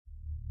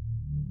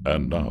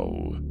And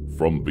now,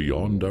 from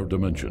beyond our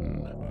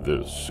dimension,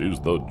 this is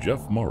the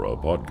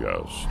JeffMara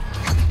podcast.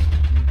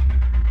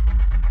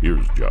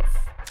 Here's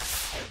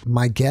Jeff.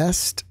 My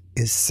guest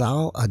is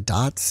Sal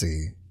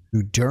Adatsi,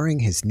 who during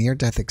his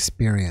near-death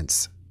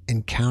experience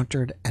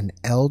encountered an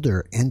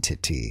elder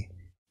entity,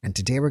 and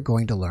today we're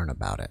going to learn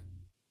about it.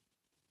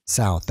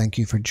 Sal, thank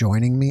you for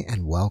joining me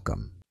and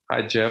welcome.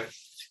 Hi, Jeff.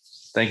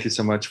 Thank you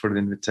so much for the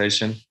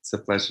invitation. It's a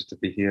pleasure to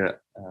be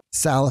here.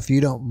 Sal, if you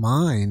don't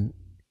mind,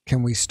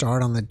 can we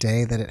start on the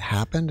day that it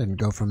happened and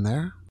go from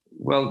there?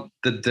 Well,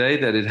 the day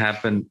that it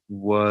happened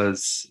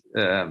was,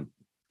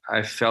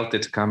 I felt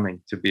it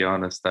coming, to be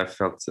honest. I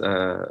felt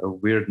a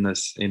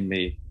weirdness in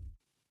me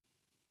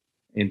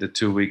in the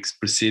 2 weeks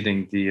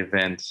preceding the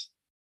event.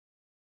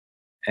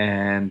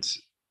 And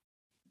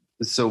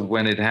so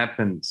when it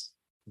happened,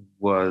 I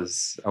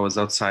was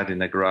outside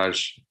in a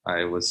garage.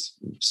 I was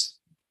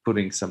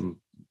putting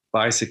some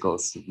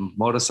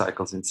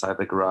motorcycles inside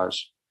the garage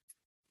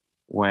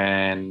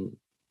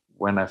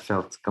when I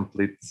felt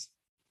complete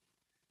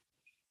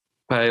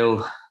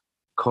pale,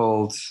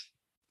 cold,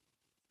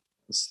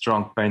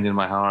 strong pain in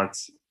my heart,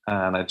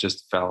 and I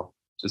just fell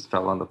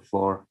on the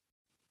floor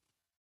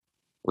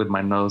with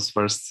my nose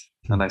first,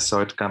 and I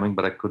saw it coming,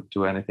 but I couldn't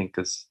do anything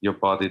because your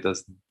body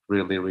doesn't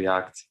really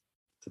react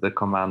to the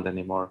command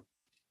anymore.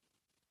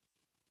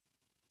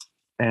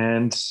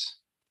 And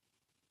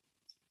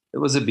it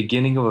was the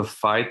beginning of a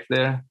fight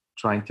there,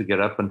 trying to get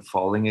up and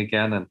falling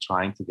again, and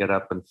trying to get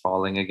up and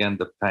falling again.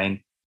 The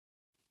pain,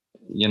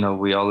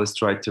 we always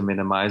try to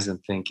minimize and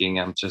thinking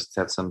I'm just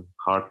had some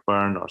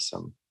heartburn or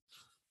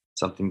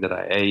something that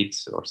I ate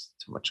or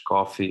too much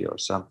coffee or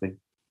something.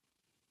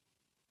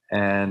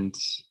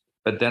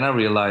 But then I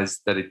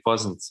realized that it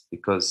wasn't,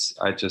 because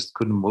I just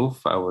couldn't move.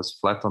 I was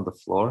flat on the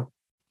floor.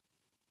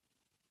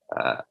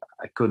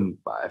 I couldn't.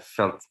 I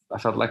felt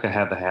like I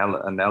had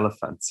an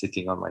elephant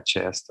sitting on my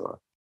chest, or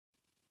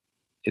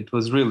it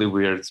was really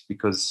weird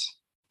because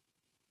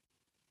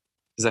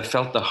I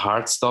felt the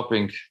heart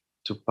stopping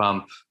to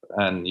pump,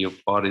 and your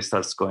body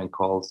starts going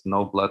cold,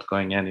 no blood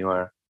going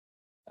anywhere.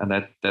 And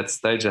at that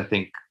stage, I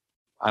think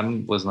I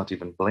was not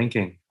even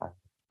blinking. I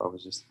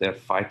was just there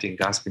fighting,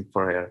 gasping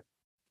for air,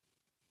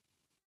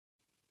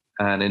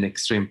 and in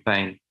extreme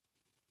pain.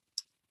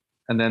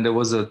 And then there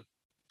was a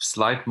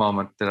slight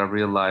moment that I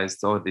realized,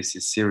 oh, this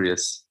is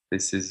serious.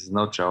 This is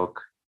no joke.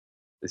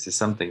 This is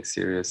something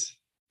serious.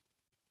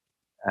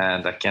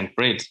 And I can't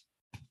breathe.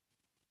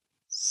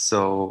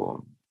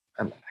 So,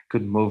 and I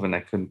couldn't move and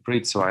I couldn't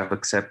breathe. So I've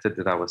accepted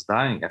that I was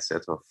dying. I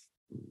said, oh,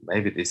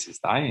 maybe this is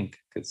dying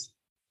because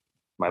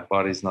my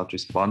body is not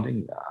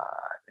responding.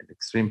 I'm in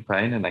extreme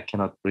pain and I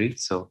cannot breathe.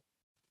 So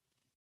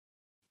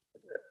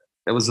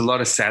there was a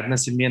lot of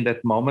sadness in me in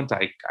that moment.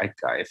 I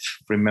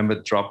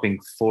remember dropping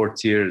 4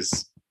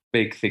 tears,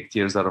 big, thick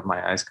tears out of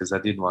my eyes because I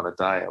didn't want to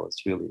die.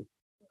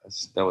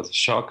 That was a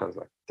shock. I was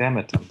like, damn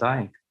it, I'm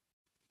dying.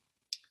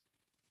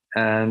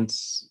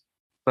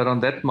 But on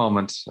that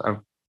moment, I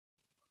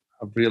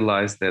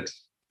realized that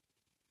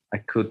I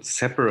could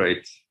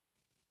separate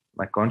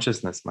my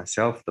consciousness,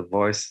 myself, the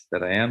voice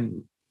that I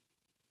am.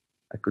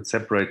 I could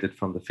separate it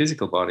from the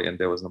physical body, and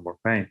there was no more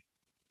pain.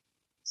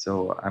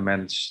 So I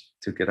managed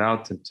to get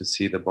out and to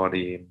see the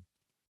body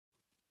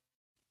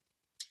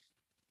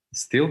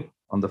still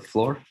on the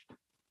floor.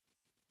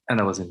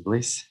 And I was in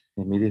bliss.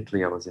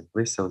 Immediately I was in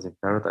bliss. I was in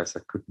paradise.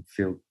 I couldn't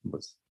feel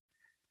it's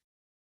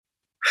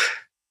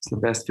the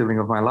best feeling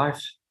of my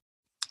life.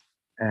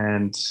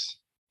 And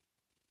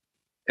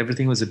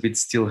everything was a bit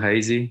still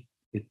hazy.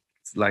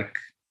 It's like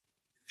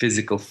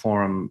physical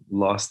form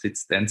lost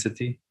its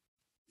density.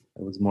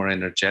 It was more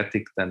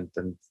energetic than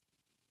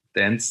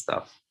dense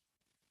stuff.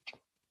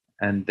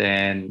 And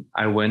then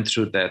I went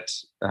through that.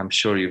 I'm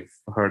sure you've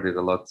heard it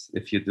a lot.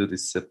 If you do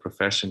this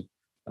profession,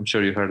 I'm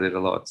sure you heard it a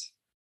lot.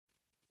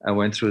 I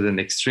went through an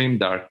extreme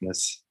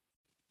darkness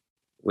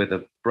with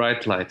a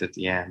bright light at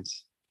the end.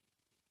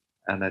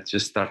 And I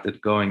just started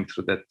going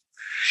through that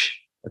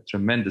at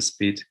tremendous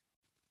speed.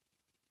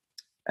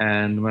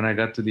 And when I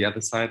got to the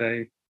other side,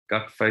 I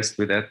got faced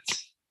with that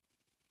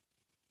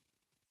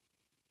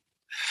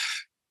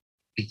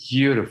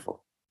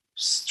beautiful,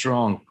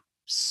 strong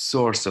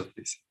source of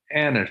this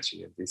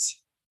energy and this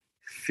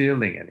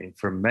feeling and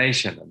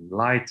information and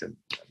light.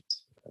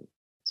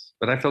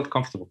 But I felt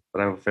comfortable,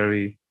 but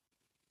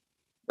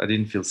I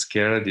didn't feel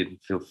scared. I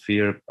didn't feel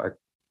fear.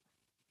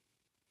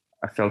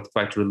 I felt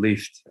quite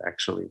relieved,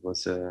 actually. It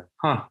was,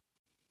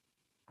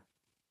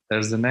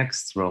 there's the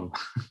next room.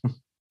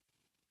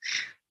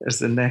 There's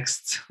the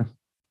next. I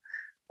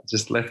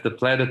just left the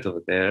planet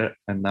over there,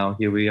 and now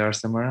here we are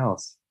somewhere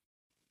else.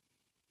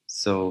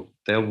 So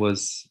there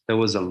was a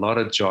lot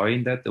of joy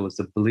in that. There was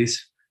the bliss.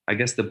 I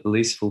guess the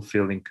blissful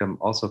feeling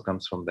also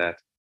comes from that.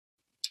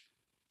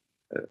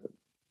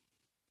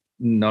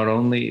 Not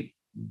only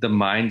the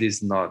mind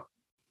is not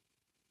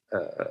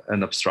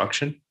an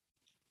obstruction,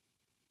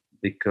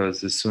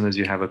 because as soon as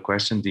you have a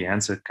question, the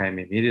answer came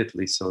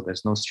immediately. So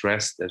there's no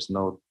stress, there's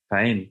no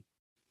pain.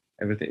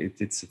 Everything,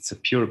 it's a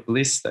pure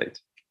bliss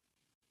state.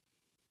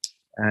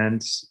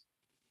 And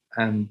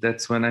And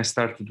that's when I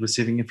started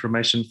receiving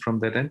information from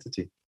that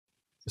entity.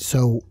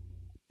 So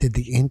did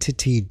the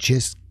entity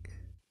just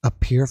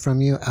appear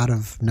from you out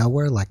of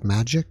nowhere like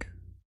magic?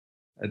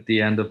 At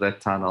the end of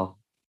that tunnel,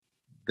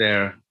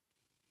 there,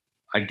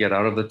 I get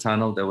out of the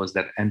tunnel, there was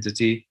that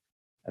entity,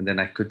 and then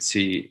you could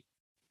see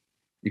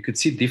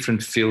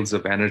different fields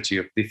of energy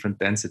of different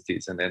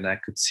densities. And then I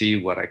could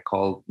see what I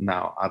call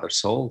now other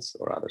souls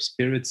or other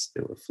spirits.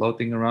 They were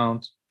floating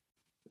around.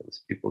 There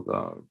was people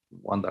go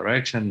one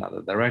direction,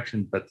 another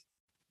direction, but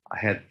I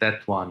had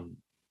that one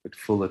with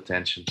full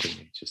attention to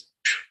me, just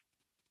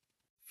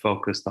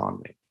focused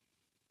on me.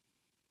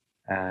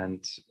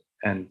 And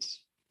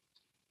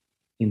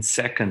in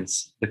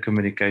seconds, the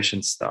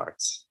communication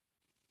starts.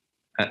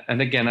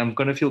 And again, I'm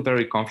going to feel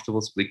very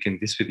comfortable speaking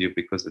this with you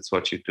because it's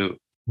what you do.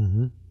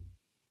 Mm-hmm.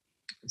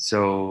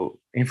 So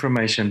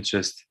information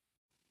just,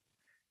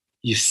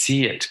 you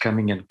see it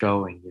coming and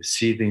going. You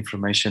see the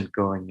information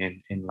going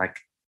in like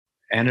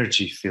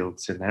energy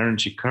fields and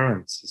energy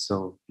currents.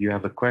 So you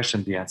have a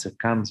question, the answer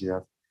comes. You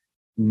have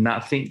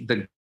nothing.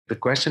 The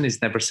question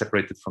is never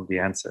separated from the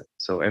answer.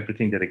 So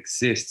everything that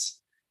exists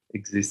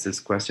as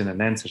question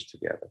and answer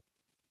together.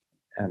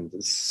 And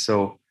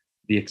so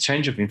the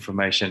exchange of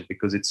information,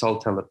 because it's all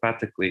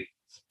telepathically,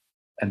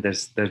 and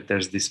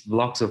there's these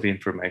blocks of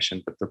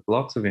information, but the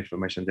blocks of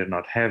information, they're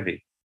not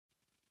heavy.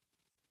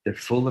 They're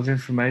full of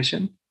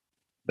information,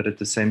 but at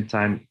the same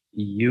time,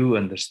 you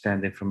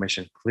understand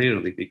information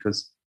clearly,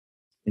 because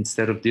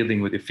instead of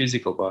dealing with your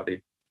physical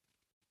body,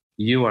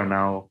 you are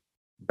now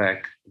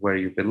back where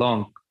you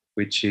belong,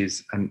 which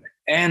is an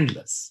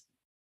endless,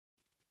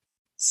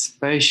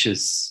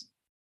 spacious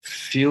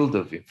field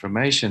of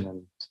information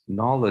and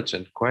knowledge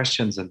and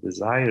questions and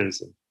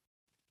desires. And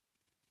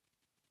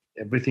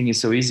everything is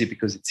so easy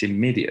because it's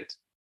immediate.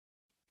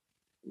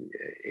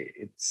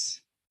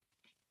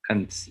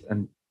 And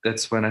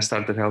that's when I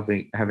started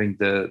having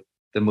the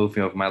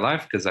movie of my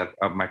life, because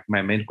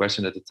my main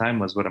question at the time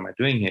was, what am I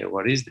doing here?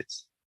 What is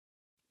this?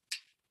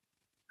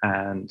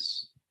 And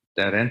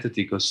that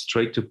entity goes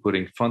straight to put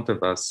in front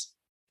of us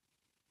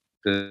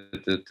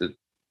the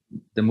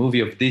movie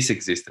of this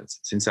existence.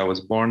 Since I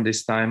was born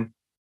this time,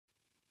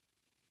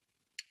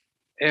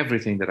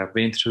 everything that I've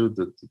been through,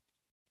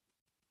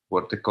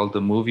 what they call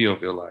the movie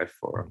of your life,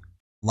 or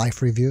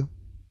life review,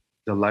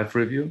 the life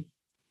review,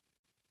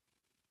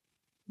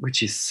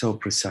 which is so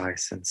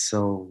precise and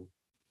so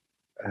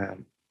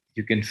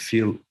you can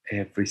feel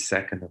every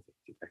second of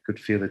it. I could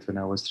feel it when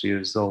I was 3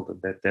 years old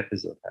and that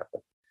episode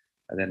happened.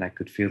 And then I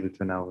could feel it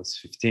when I was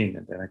 15,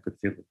 and then I could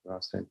feel it when I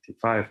was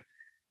 25.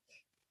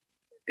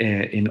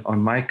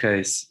 On my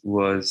case,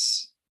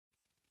 was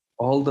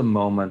all the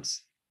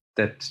moments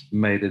that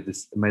made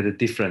a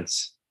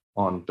difference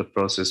on the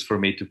process for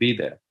me to be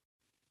there.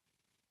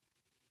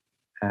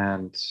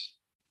 And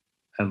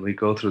we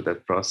go through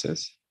that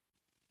process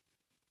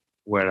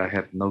where I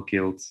had no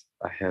guilt,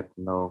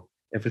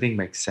 everything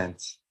makes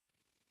sense.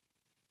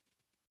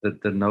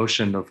 The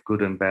notion of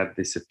good and bad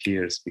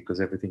disappears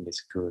because everything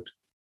is good.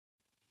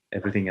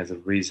 Everything has a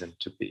reason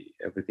to be.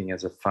 Everything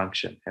has a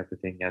function.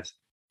 Everything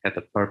had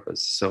a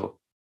purpose. So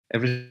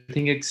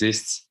everything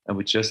exists, and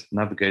we just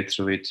navigate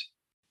through it.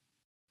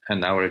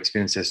 And our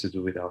experience has to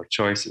do with our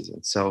choices.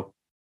 And so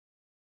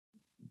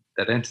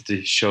that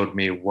entity showed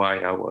me why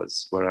I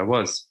was where I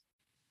was.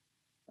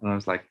 And I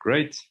was like,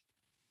 great.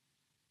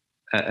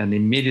 And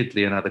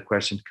immediately another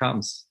question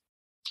comes,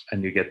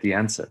 and you get the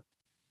answer.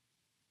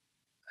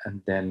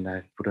 And then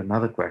I put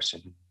another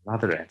question,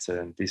 another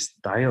answer, and this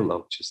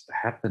dialogue just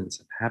happens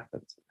and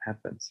happens and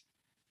happens.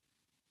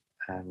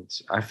 And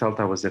I felt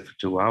I was there for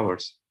 2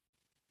 hours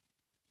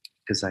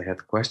because I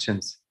had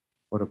questions.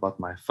 What about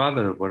my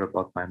father? What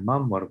about my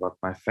mom? What about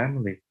my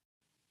family?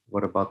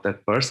 What about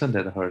that person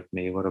that hurt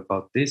me? What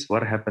about this?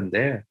 What happened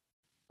there?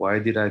 Why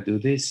did I do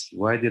this?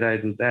 Why did I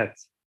do that?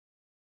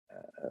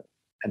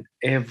 And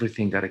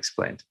everything got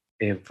explained.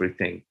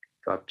 Everything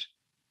got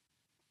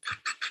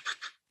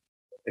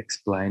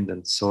explained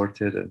and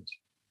sorted. And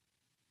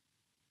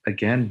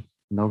again,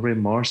 no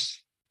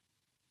remorse,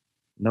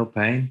 no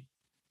pain.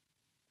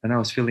 And I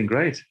was feeling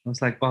great. I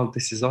was like, wow,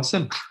 this is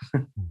awesome.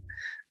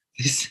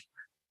 This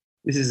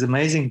is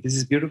amazing. This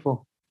is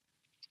beautiful.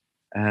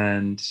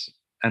 And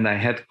I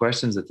had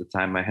questions at the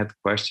time. I had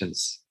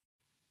questions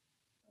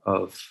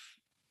of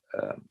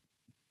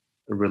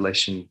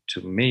relation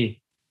to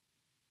me.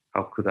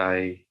 How could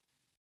I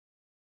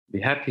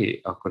be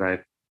happy? How could I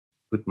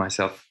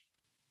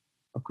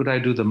how could I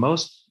do the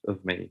most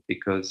of me?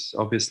 Because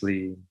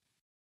obviously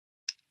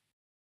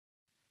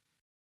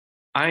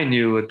I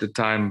knew at the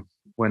time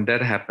when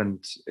that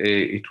happened,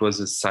 it was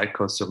a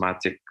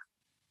psychosomatic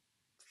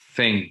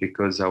thing,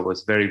 because I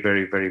was very,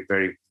 very, very,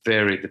 very,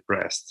 very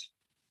depressed.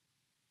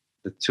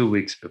 The 2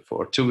 weeks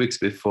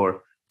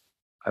before,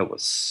 I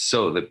was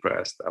so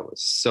depressed. I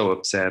was so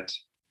upset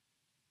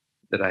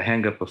that I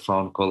hung up a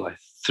phone call. I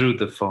threw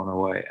the phone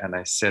away, and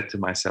I said to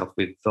myself,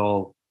 with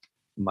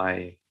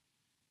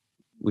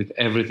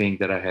everything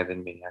that I had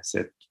in me, I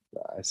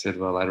said,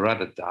 well, I'd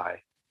rather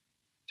die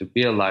to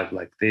be alive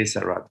like this,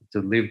 to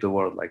live the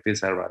world like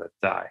this, I'd rather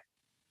die.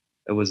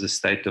 It was a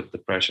state of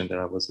depression that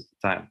I was at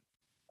the time.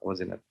 I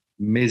was in a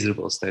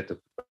miserable state of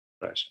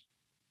depression.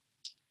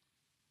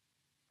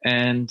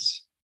 And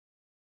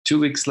 2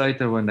 weeks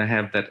later, when I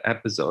have that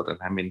episode and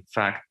I'm in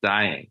fact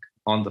dying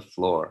on the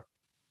floor,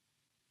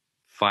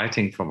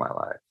 fighting for my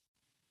life,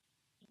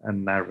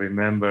 and I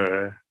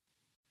remember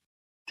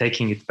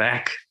taking it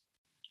back,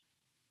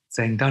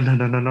 saying, no, no,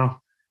 no, no,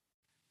 no.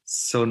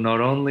 So not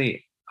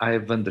only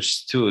I've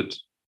understood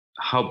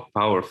how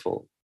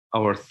powerful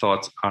our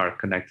thoughts are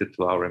connected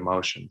to our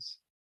emotions,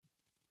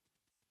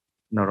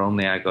 not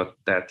only I got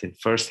that in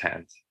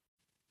firsthand,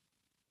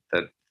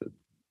 that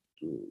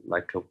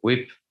like a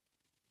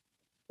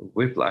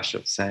whiplash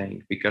of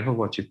saying, be careful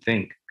what you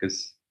think,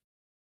 because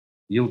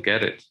you'll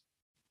get it.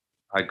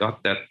 I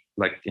got that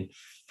like in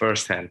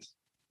firsthand.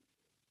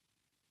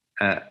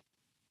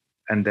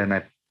 And then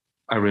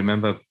I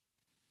remember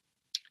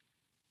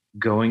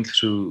going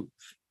through,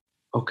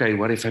 okay,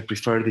 what if I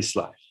prefer this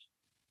life?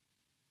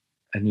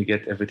 And you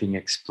get everything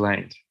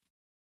explained.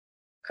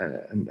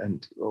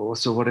 And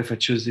also, what if I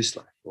choose this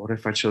life? What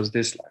if I chose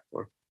this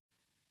life?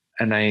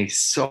 And I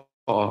saw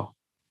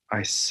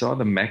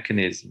the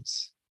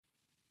mechanisms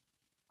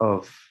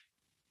of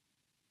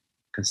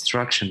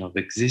construction, of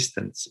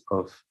existence,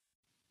 of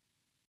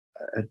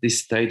at this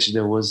stage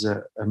there was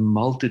a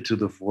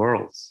multitude of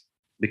worlds,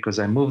 because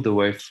I moved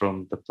away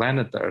from the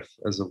planet Earth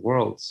as a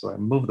world. So I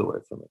moved away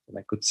from it and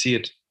I could see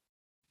it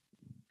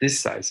this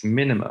size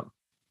minimum.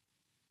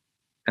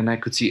 And I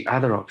could see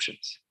other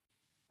options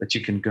that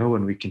you can go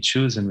and we can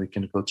choose and we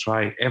can go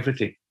try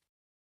everything.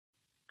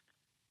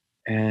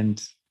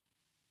 And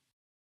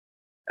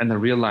I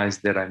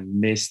realized that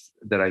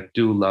I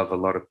do love a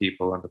lot of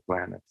people on the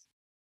planet.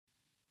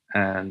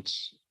 And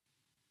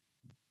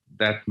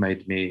that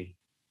made me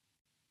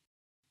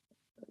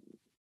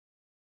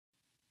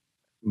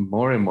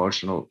more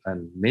emotional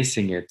and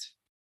missing it,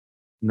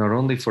 not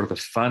only for the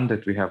fun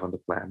that we have on the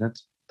planet,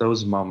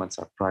 those moments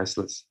are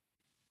priceless,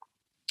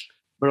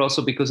 but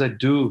also because I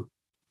do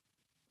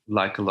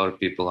like a lot of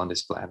people on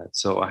this planet.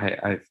 So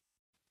I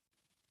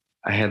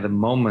had a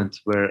moment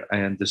where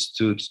I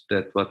understood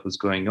that what was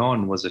going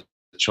on was a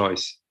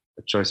choice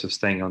of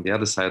staying on the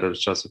other side or a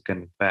choice of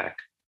coming back.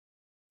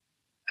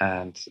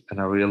 And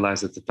I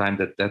realized at the time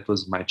that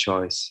was my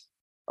choice.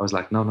 I was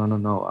like, no, no, no,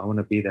 no. I want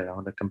to be there. I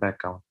want to come back.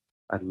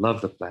 I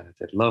love the planet.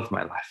 I love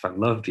my life. I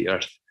love the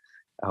earth.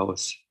 I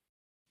was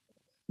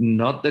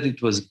not that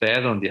it was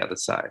bad on the other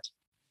side,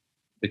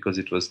 because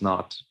it was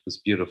not. It was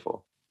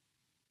beautiful.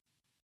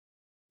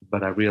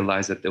 But I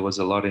realized that there was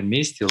a lot in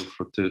me still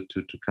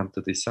to come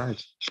to this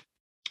side.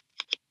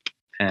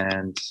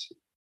 And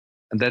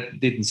that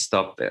didn't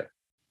stop there.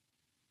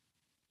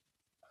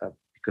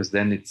 Because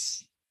then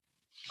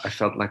I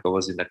felt like I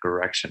was in a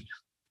correction.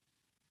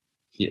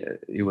 Yeah,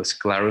 it was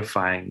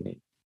clarifying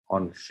me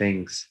on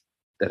things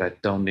that I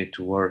don't need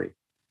to worry.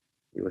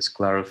 It was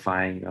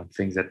clarifying on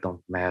things that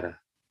don't matter.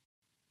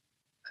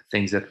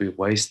 Things that we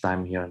waste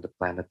time here on the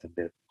planet and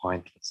they're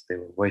pointless. They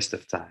were a waste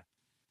of time.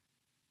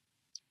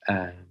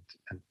 And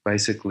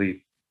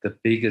basically the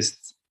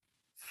biggest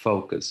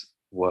focus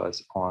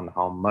was on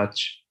how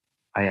much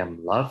I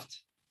am loved.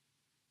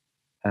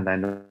 And I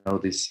know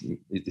this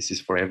is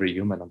for every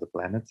human on the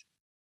planet.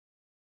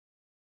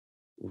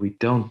 We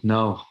don't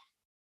know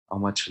how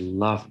much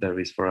love there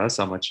is for us,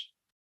 how much,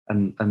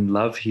 and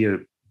love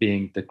here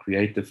being the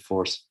creative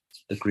force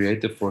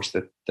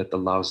that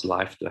allows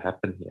life to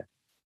happen here.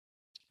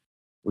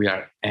 We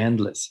are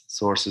endless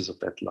sources of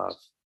that love.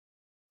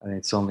 And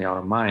it's only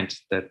our mind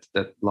that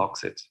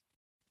blocks it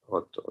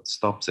or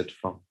stops it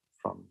from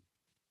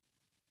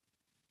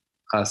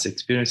us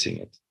experiencing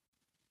it.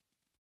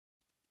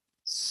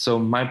 So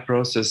my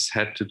process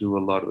had to do a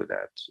lot with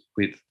that,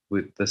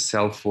 with the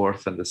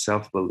self-worth and the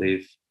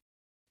self-belief,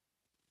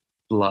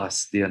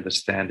 plus the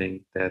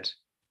understanding that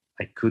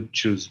I could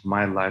choose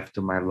my life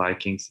to my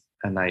likings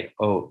and I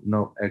owe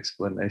no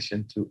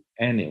explanation to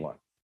anyone.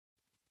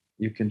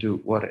 You can do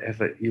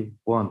whatever you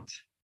want.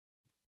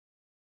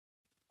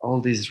 All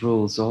these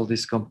rules, all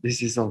this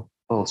is all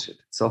bullshit.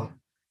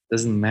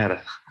 Doesn't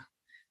matter.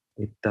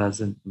 It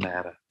doesn't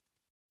matter.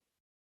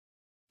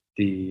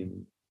 The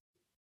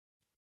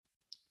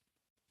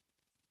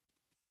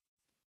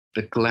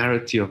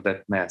clarity of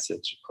that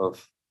message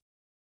of,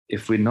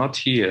 if we're not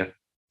here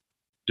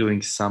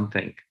doing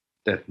something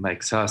that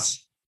makes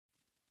us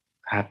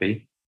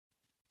happy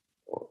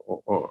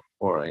or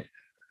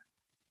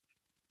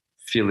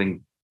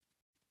feeling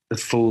the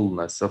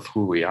fullness of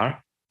who we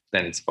are,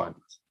 then it's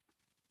pointless.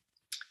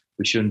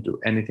 We shouldn't do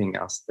anything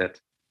else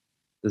that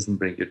doesn't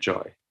bring you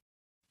joy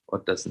or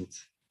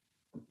doesn't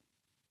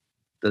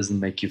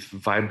make you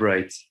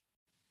vibrate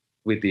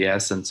with the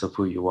essence of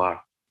who you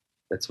are.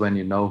 That's when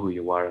you know who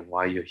you are and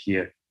why you're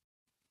here.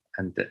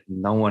 And that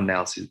no one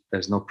else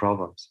there's no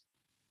problems.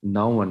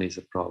 No one is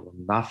a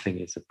problem. Nothing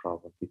is a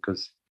problem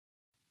because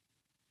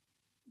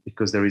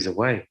there is a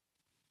way.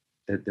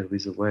 That there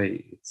is a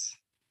way.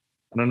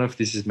 I don't know if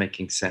this is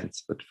making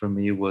sense, but for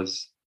me it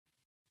was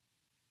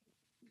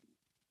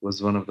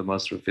was one of the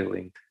most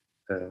revealing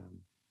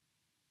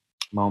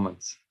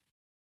moments.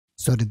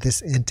 So did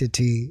this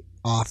entity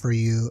offer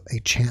you a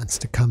chance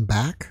to come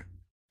back?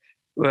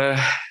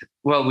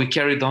 Well, we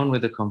carried on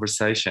with the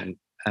conversation,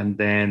 and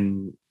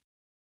then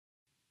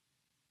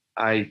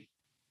I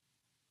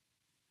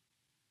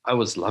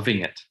was loving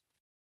it.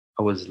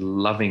 I was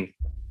loving.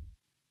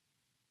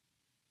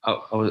 I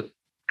was,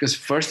 because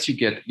first you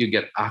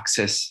get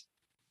access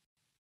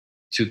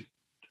to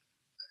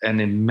an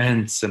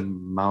immense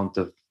amount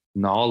of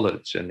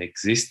knowledge and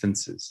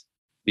existences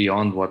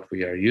beyond what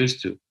we are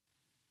used to.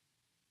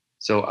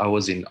 So I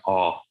was in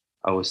awe.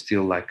 I was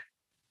still like,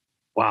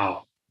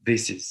 wow,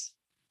 this is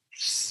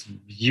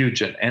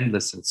huge and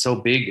endless and so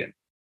big,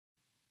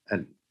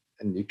 and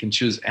you can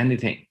choose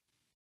anything.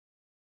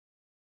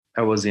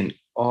 I was in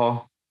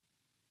awe.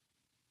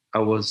 I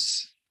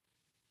was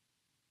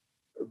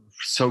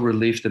so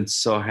relieved and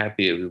so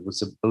happy. It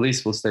was a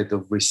blissful state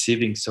of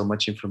receiving so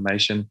much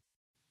information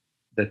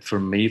that for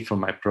me, for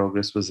my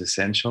progress, was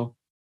essential.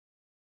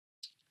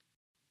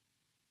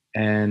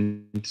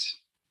 And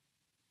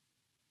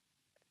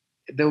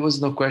there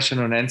was no question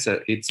or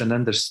answer. It's an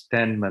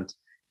understanding.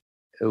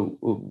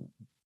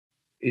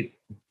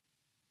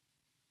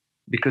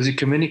 Because you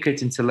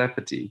communicate in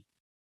telepathy,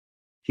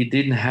 he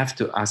didn't have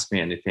to ask me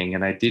anything,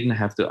 and I didn't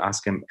have to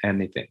ask him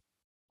anything.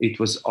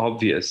 It was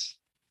obvious.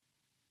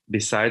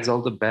 Besides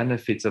all the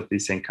benefits of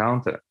this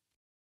encounter,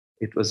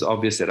 it was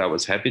obvious that I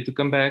was happy to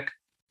come back.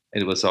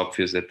 It was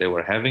obvious that they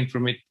were having for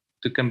me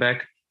to come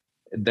back.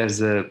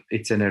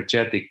 It's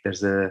energetic.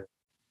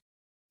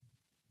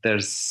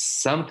 There's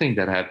something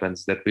that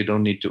happens that we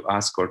don't need to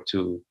ask or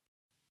to.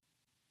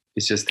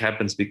 It just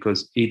happens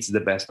because it's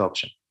the best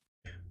option.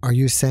 Are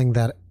you saying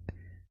that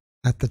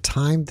at the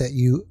time that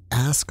you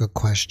ask a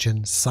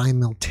question,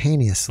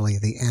 simultaneously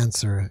the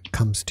answer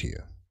comes to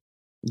you?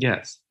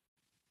 Yes.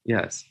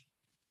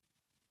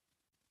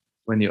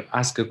 When you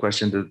ask a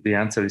question, the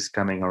answer is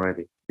coming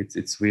already.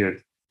 It's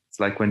weird. It's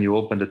like when you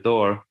open the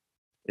door.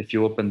 If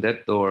you open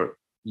that door,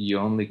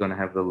 you're only going to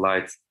have the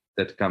light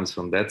that comes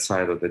from that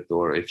side of the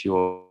door. If you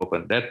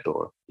open that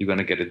door, you're going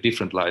to get a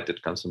different light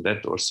that comes from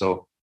that door.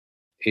 So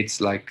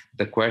it's like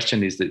the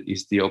question is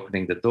the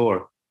opening the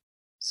door.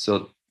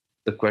 So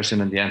the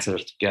question and the answer are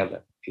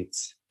together.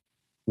 It's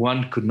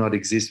one could not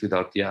exist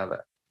without the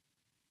other.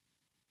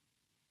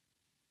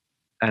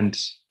 And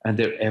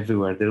they're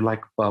everywhere. They're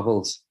like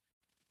bubbles.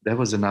 That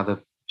was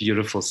another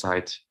beautiful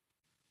sight,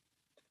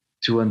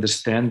 to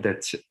understand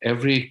that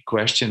every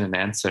question and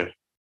answer,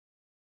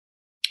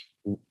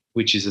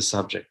 which is a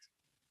subject,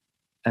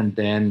 and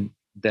then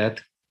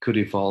that could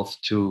evolve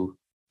to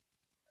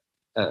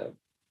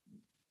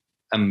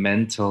a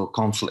mental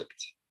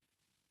conflict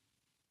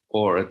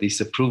or a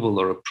disapproval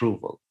or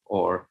approval,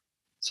 or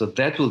so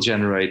that will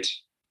generate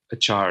a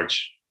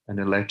charge, an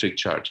electric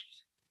charge.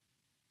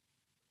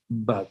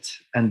 But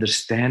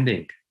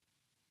understanding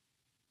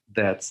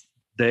that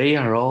they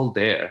are all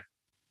there,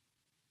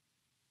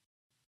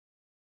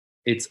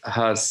 it's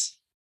us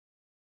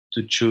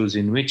to choose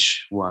in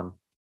which one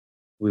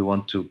we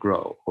want to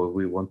grow or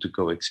we want to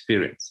go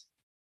experience.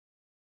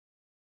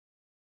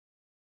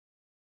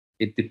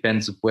 It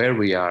depends where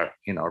we are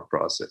in our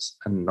process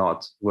and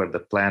not where the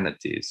planet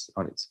is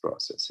on its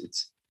process.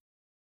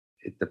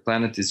 The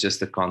planet is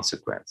just a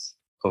consequence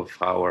of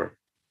our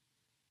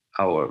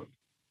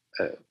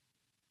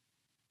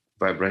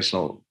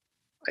vibrational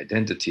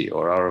identity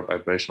or our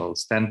vibrational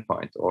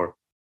standpoint or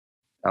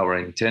our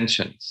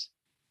intentions.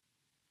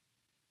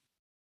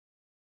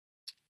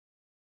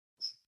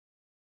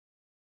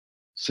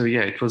 So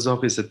yeah, it was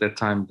obvious at that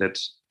time that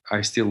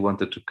I still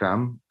wanted to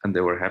come, and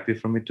they were happy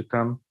for me to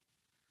come.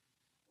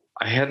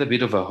 I had a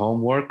bit of a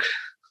homework.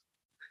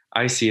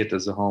 I see it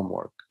as a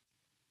homework.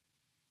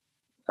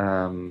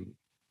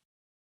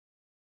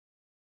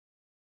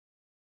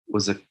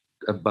 Was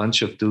a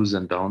bunch of do's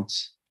and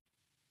don'ts.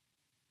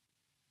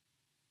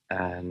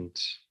 And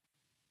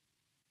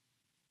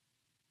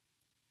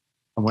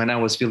when I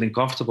was feeling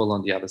comfortable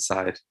on the other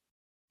side,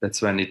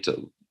 that's when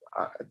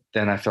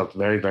then I felt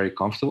very, very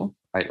comfortable.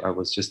 I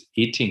was just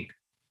eating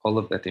all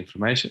of that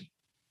information.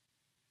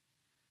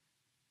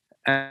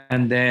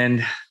 And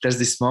then there's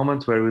this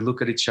moment where we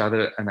look at each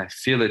other and I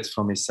feel it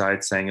from his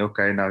side saying,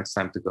 okay, now it's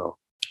time to go.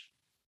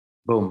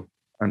 Boom.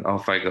 And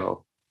off I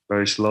go.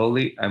 Very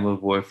slowly, I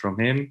move away from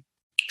him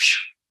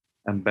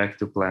and back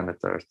to planet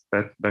Earth,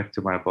 back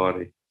to my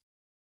body.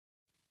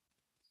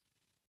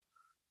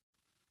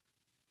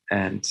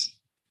 And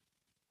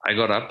I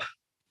got up.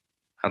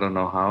 I don't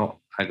know how.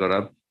 I got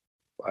up.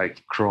 I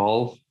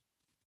crawl.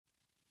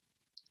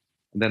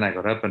 And then I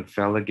got up and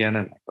fell again,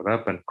 and I got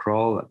up and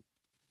crawl.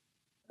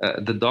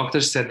 The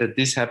doctor said that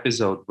this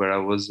episode where I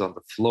was on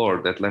the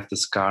floor, that left a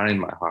scar in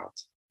my heart.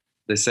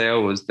 They say I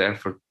was there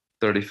for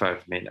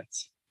 35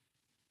 minutes.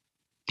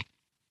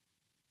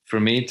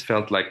 For me, it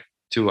felt like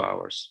 2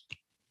 hours.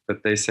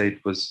 But they say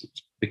it was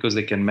because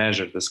they can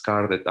measure the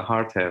scar that the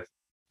heart have.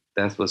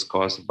 That was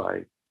caused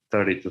by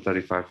 30 to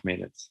 35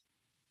 minutes.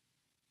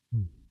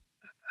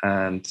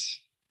 And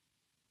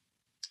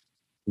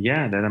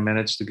yeah, then I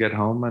managed to get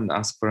home and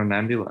ask for an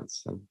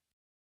ambulance. And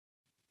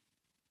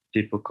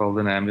people called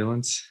an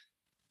ambulance.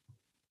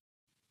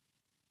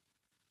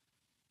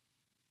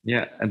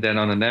 Yeah, and then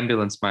on an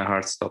ambulance, my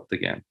heart stopped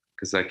again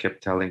because I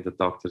kept telling the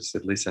doctor,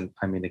 said, listen,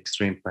 I'm in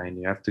extreme pain.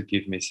 You have to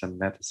give me some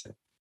medicine.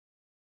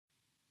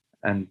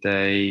 And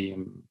I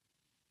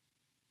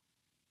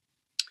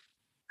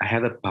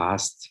had a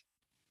past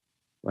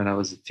when I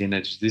was a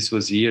teenager. This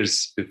was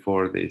years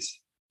before this.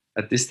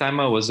 At this time,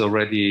 I was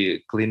already a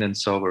clean and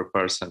sober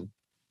person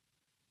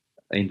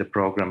in the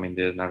program, in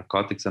the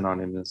Narcotics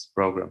Anonymous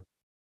program.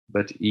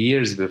 But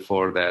years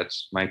before that,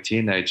 my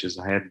teenagers,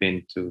 I had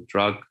been to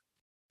drug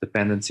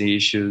dependency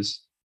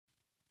issues.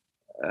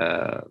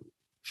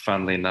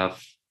 Funnily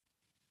enough,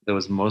 there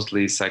was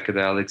mostly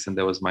psychedelics, and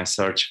there was my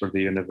search for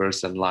the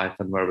universe and life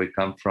and where we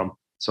come from.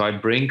 So I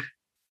bring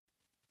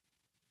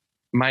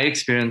my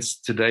experience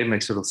today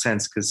makes a little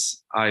sense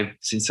because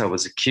since I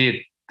was a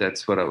kid,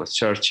 that's what I was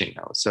searching.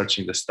 I was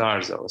searching the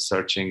stars. I was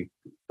searching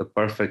the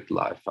perfect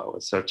life. I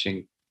was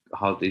searching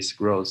how this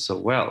grows so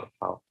well,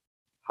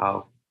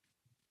 how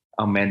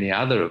many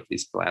other of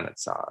these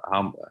planets are.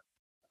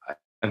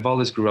 I've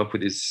always grew up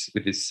with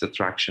this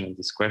attraction and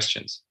these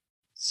questions.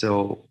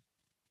 So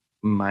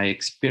my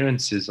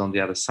experiences on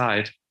the other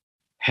side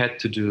had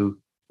to do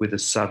with the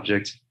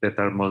subjects that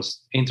are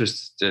most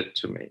interested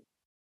to me.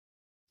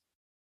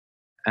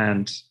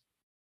 And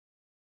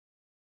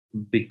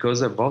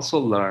because I've also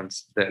learned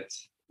that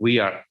we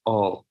are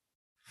all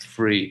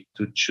free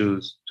to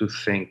choose to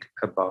think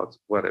about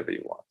whatever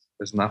you want.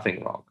 There's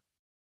nothing wrong.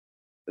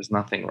 There's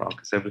nothing wrong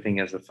because everything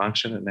has a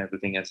function and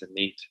everything has a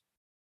need.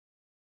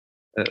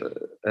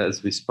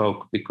 As we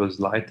spoke, because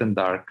light and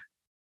dark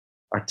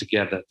are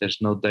together. There's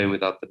no day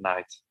without the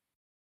night.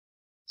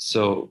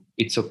 So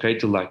it's okay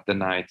to like the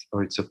night,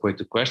 or it's okay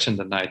to question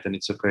the night, and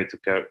it's okay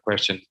to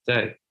question the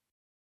day.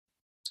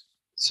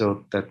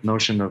 So that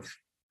notion of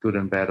good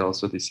and bad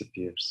also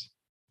disappears.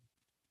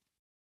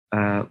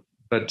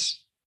 But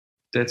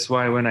that's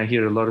why when I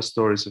hear a lot of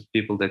stories of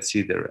people that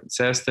see their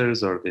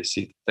ancestors, or they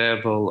see the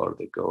devil, or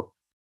they go,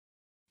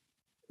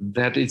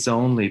 that is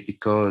only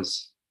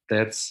because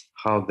that's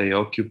how they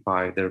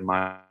occupy their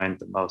mind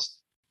the most.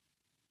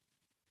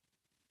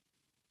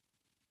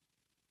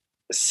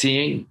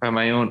 Seeing by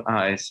my own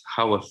eyes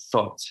how a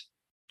thought,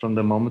 from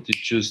the moment you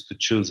choose to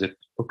choose it,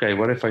 okay,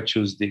 what if I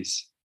choose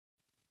this?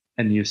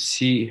 And you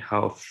see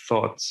how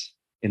thoughts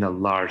in a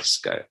large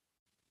scale,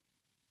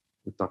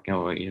 we're talking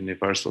about a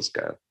universal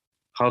scale,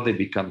 how they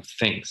become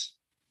things.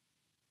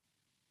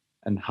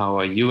 And how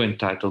are you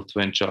entitled to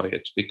enjoy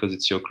it because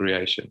it's your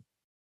creation?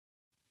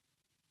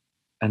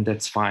 And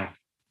that's fine.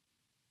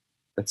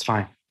 That's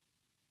fine.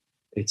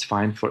 It's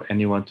fine for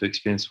anyone to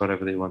experience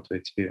whatever they want to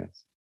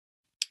experience.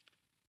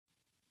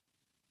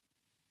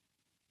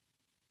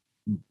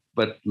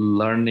 But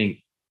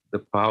learning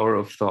the power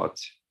of thought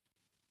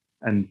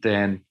and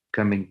then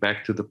coming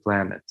back to the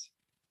planet,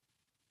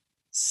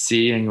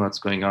 seeing what's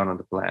going on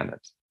the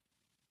planet,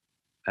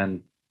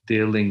 and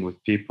dealing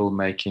with people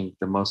making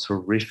the most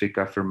horrific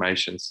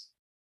affirmations,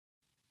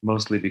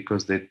 mostly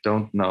because they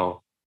don't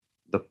know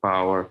the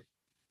power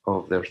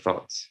of their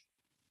thoughts.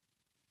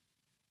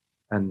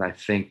 And I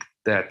think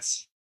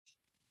that's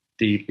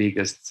the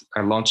biggest.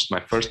 I launched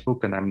my first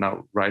book and I'm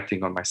now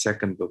writing on my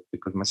second book,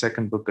 because my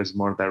second book is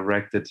more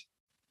directed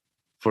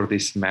for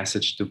this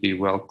message to be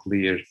well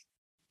cleared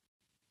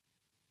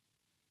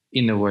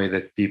in a way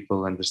that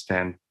people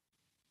understand.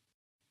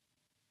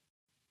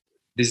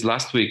 This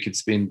last week,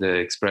 it's been the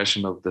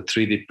expression of the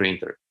 3D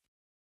printer.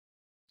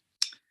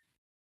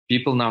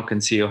 People now can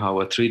see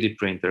how a 3D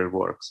printer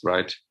works,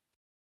 right?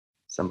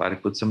 Somebody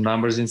puts some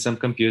numbers in some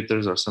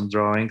computers or some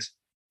drawings,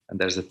 and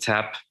there's a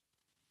tap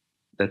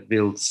that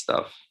builds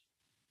stuff,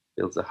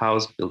 builds a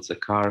house, builds a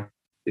car,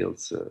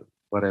 builds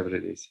whatever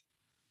it is.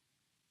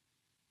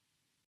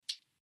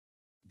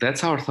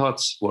 That's how our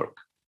thoughts work.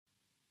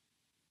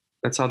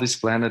 That's how this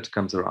planet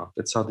comes around.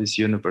 That's how this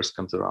universe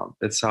comes around.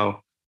 That's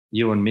how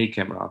you and me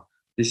came around.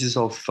 This is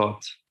all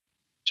thought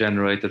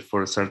generated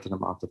for a certain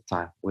amount of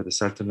time with a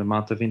certain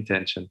amount of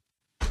intention.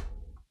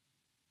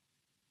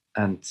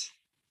 And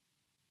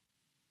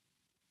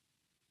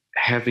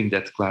having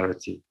that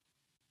clarity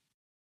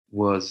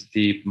was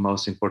the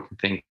most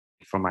important thing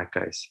for my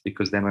case,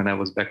 because then when I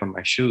was back on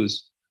my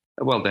shoes,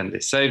 well, then they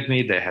saved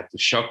me. They had to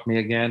shock me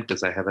again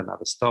because I had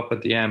another stop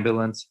at the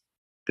ambulance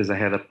because I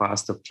had a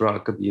past of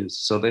drug abuse.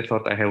 So they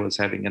thought I was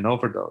having an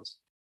overdose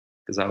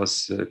because I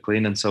was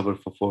clean and sober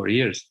for 4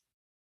 years.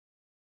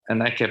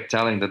 And I kept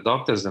telling the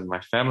doctors and my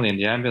family in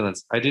the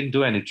ambulance, I didn't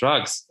do any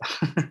drugs.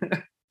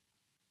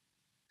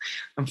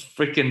 I'm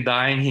freaking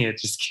dying here.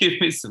 Just give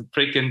me some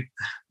freaking,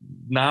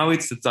 now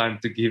it's the time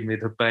to give me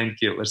the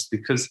painkillers,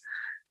 because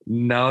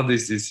now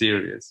this is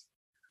serious.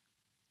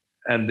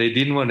 And they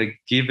didn't want to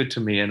give it to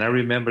me. And I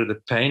remember the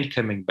pain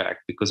coming back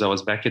because I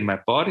was back in my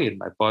body and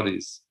my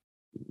body's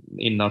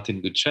not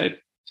in good shape.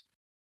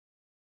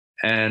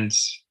 And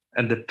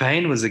the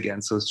pain was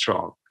again so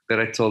strong that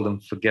I told them,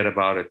 forget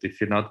about it.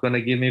 If you're not going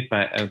to give me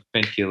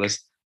painkillers,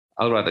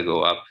 I'll rather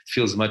go up. It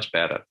feels much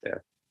better up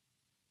there.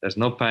 There's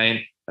no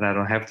pain, and I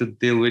don't have to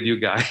deal with you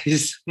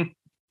guys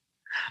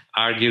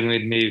arguing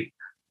with me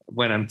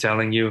when I'm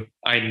telling you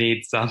I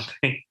need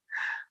something.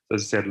 So I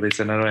said,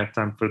 listen, I don't have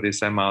time for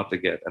this. I'm out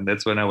again. And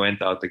that's when I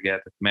went out again,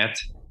 met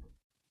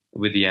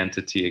with the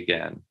entity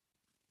again.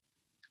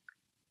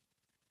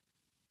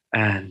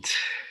 And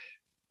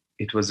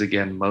it was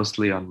again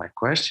mostly on my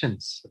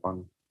questions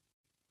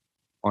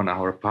on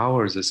our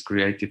powers as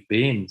creative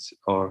beings,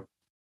 or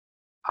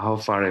how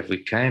far have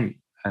we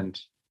came, and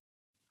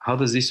how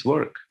does this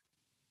work?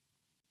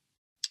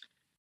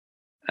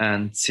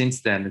 And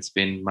since then, it's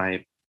been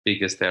my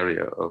biggest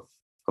area of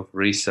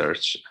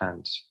research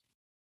and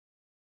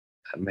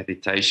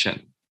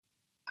meditation.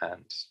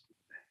 And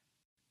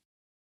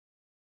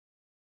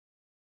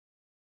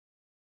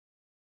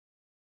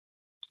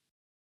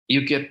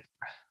you get,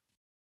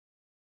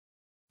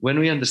 when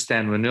we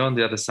understand, when we're on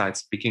the other side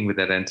speaking with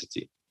that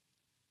entity,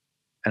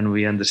 and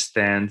we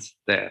understand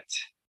that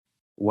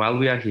while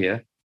we are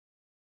here,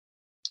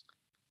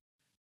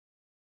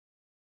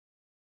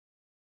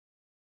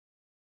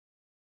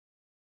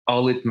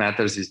 all it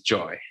matters is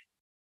joy.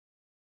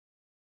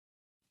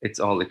 It's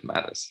all it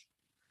matters.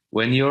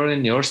 When you're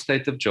in your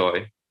state of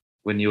joy,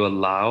 when you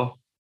allow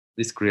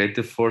this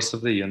creative force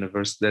of the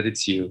universe that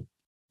it's you,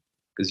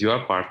 because you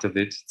are part of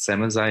it,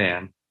 same as I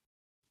am,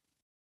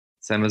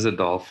 same as a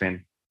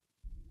dolphin,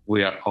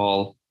 we are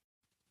all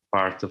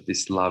part of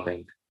this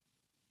loving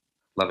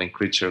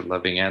creature,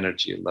 loving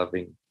energy,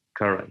 loving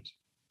current.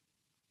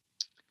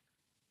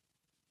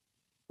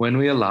 When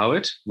we allow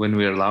it, when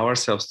we allow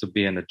ourselves to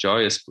be in a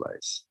joyous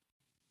place,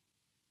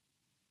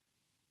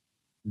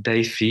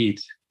 they feed.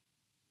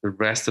 The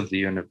rest of the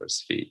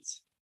universe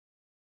feeds.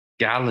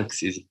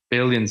 Galaxies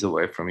billions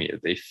away from here,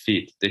 they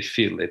feed, they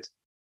feel it,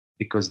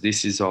 because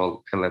this is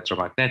all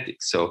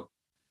electromagnetic. So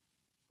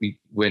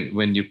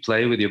when you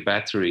play with your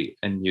battery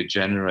and you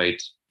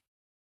generate,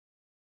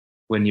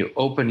 when you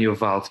open your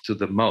valve to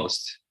the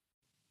most,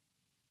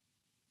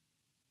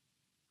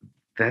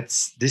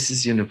 this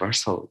is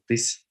universal.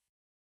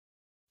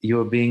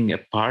 You're being a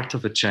part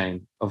of a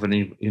chain, of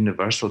a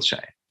universal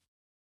chain.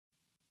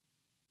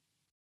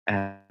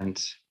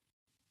 And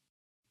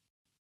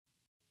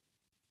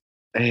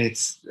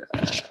it's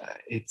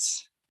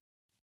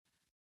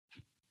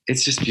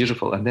just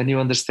beautiful. And then you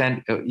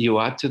understand, you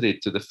add to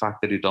the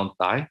fact that you don't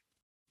die,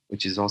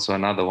 which is also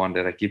another one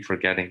that I keep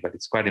forgetting, but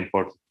it's quite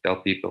important to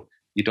tell people,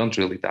 you don't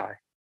really die.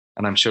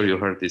 And I'm sure you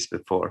heard this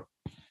before.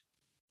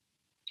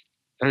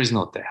 There is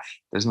no death.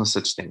 There's no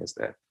such thing as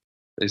death.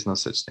 There's no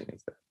such thing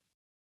as that.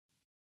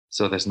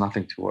 So there's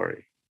nothing to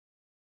worry.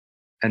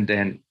 And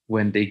then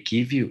when they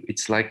give you,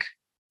 it's like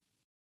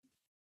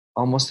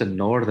almost an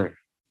order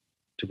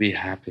to be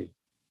happy,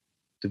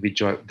 to be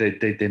joy.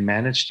 They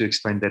managed to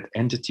explain, that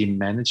entity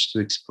managed to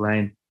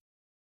explain,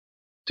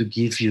 to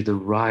give you the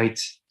right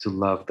to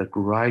love, the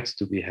right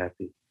to be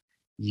happy.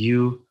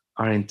 You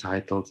are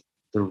entitled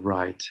the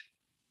right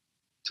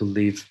to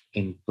live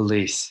in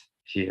bliss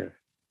here.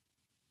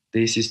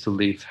 This is to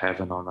live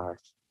heaven on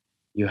earth.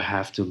 You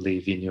have to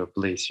live in your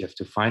bliss. You have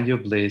to find your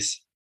bliss,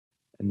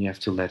 and you have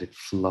to let it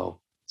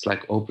flow. It's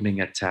like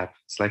opening a tap.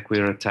 It's like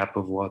we're a tap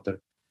of water,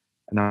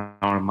 and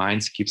our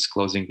minds keeps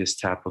closing this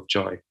tap of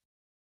joy.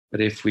 But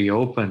if we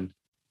open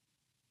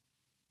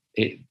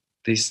it,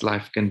 this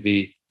life can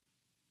be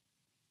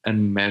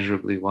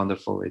unmeasurably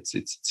wonderful. It's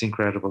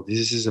incredible.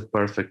 This is a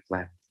perfect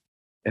plan.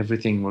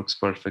 Everything works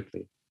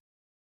perfectly.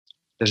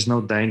 There's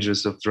no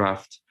dangers of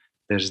draft.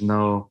 There's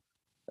no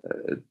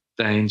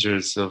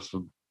dangers of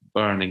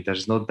burning.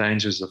 There's no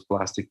dangers of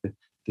plastic.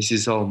 This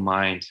is all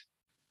mind.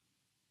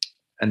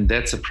 And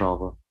that's a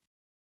problem,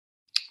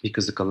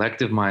 because the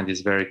collective mind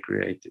is very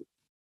creative.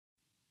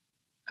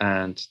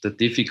 And the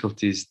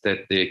difficulties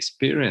that they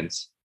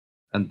experience,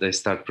 and they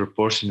start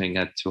proportioning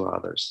it to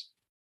others.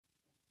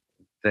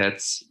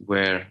 That's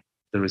where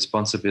the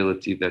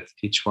responsibility that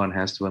each one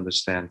has to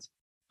understand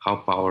how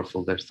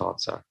powerful their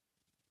thoughts are,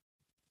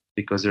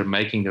 because they're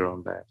making their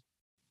own bed.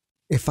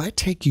 If I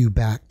take you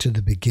back to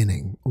the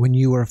beginning, when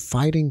you were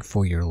fighting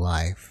for your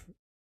life,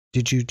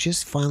 did you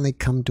just finally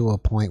come to a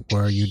point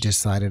where you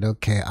decided,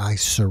 okay, I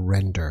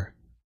surrender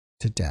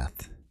to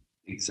death?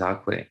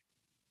 Exactly.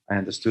 I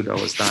understood I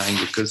was dying,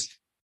 because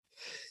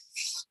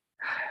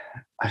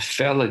I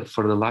felt like,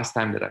 for the last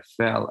time that I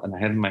fell and I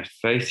had my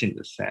face in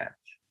the sand,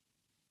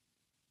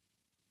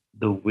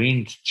 the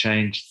wind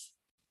changed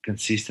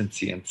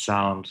consistency and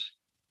sound.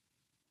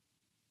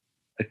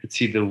 I could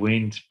see the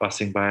wind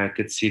passing by. I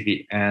could see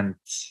the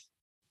ants.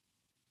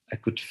 I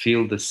could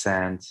feel the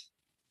sand.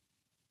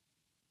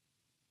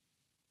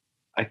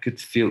 I could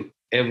feel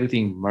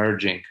everything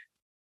merging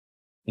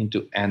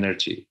into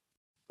energy,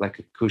 like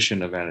a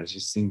cushion of energy.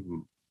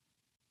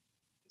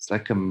 It's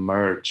like a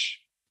merge.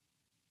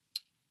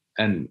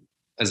 And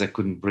as I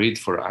couldn't breathe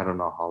for I don't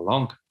know how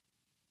long,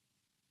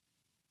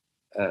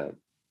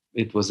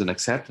 it was an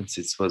acceptance.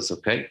 It was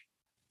okay.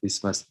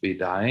 This must be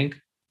dying.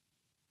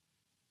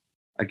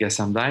 I guess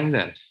I'm dying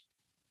then.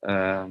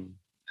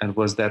 And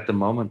was that the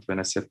moment when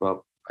I said,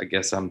 well, I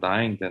guess I'm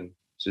dying, then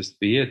just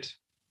be it.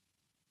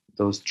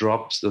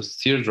 those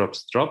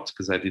teardrops dropped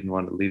because I didn't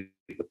want to leave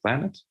the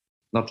planet.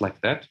 Not like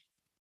that.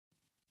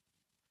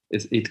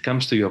 It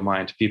comes to your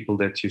mind, people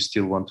that you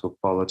still want to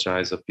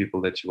apologize, or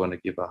people that you want to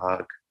give a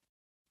hug,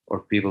 or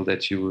people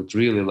that you would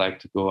really like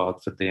to go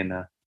out for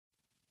dinner.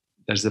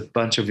 There's a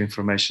bunch of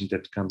information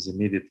that comes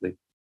immediately.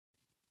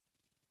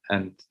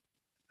 And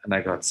I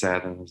got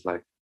sad and was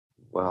like,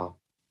 well,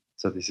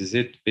 so this is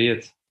it, be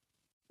it,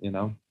 you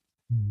know?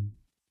 Mm-hmm.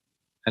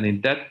 And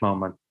in that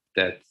moment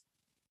that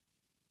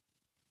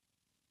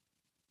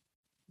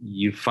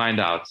you find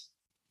out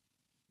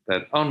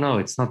that, oh no,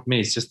 it's not me,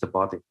 it's just the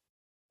body.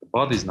 The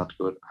body's not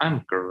good.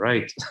 I'm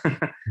great.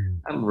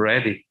 I'm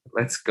ready.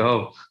 Let's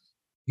go.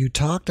 You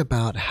talked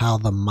about how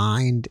the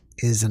mind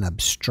is an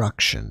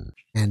obstruction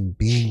and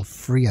being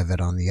free of it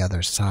on the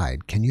other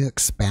side. Can you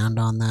expand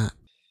on that?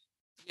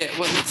 Yeah,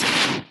 well, it's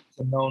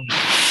a known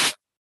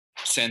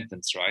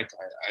sentence, right?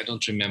 I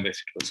don't remember if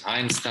it was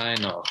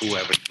Einstein or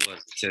whoever it was.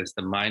 It says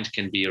the mind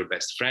can be your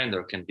best friend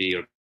or can be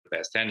your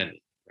best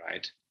enemy,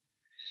 right?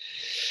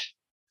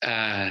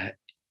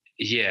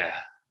 Yeah.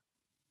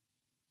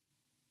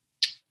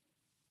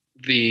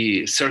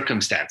 The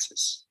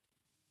circumstances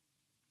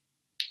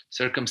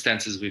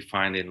we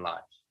find in life,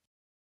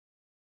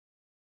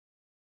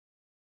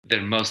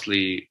 they're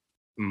mostly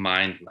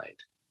mind-made.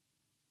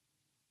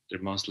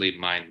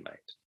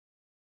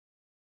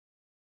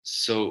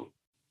 So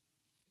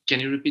can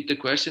you repeat the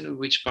question of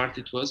which part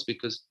it was?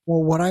 Because,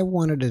 well, what I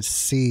wanted to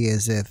see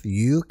is if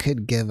you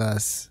could give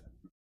us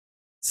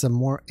some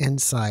more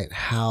insight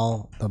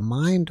how the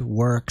mind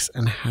works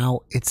and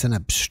how it's an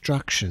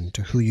obstruction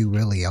to who you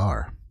really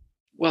are.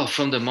 Well,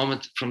 from the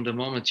moment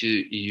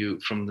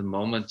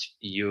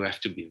you have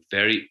to be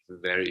very,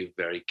 very,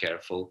 very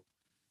careful.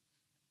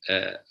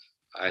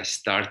 I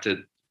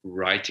started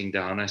writing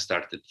down, I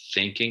started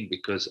thinking,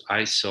 because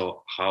I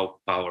saw how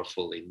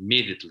powerful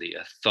immediately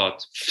a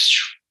thought,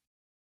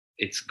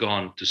 it's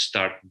gone, to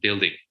start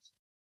building it.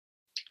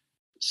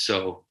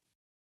 So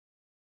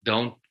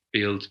don't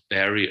build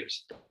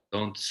barriers.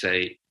 Don't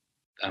say,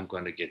 I'm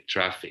going to get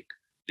traffic.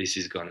 This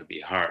is going to be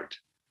hard.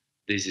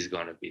 This is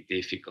going to be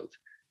difficult.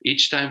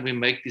 Each time we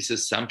make these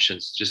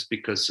assumptions, just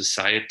because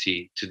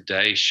society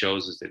today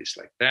shows us that it's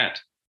like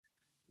that,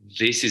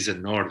 this is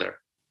an order.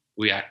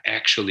 We are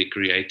actually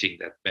creating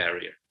that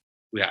barrier.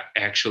 We are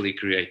actually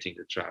creating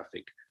the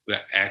traffic. We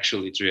are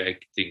actually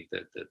creating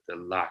the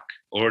lack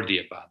or the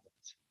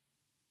abundance.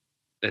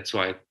 That's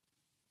why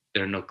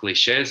there are no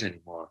cliches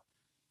anymore.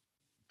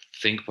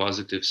 Think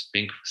positive,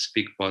 speak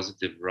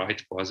positive,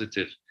 write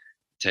positive.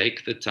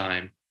 Take the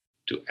time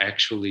to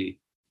actually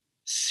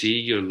see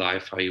your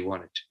life how you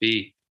want it to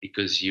be,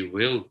 because you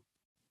will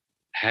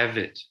have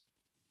it.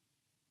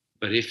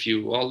 But if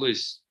you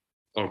always,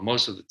 or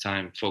most of the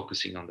time,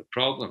 focusing on the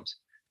problems,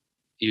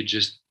 you're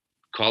just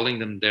calling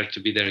them there to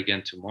be there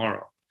again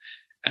tomorrow.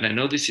 And I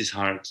know this is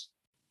hard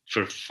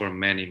for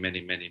many,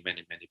 many, many,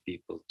 many, many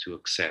people to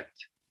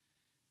accept.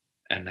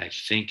 And I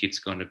think it's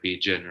going to be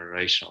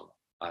generational.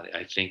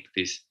 I think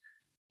this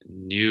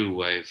new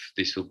wave,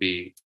 this will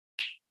be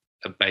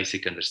a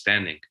basic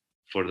understanding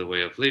for the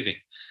way of living.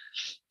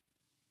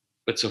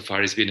 But so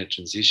far it's been a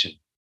transition.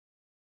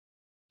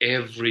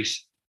 Every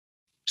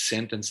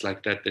sentence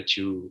like that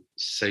you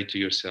say to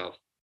yourself,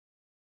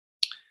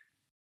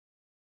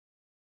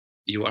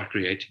 you are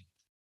creating.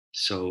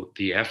 So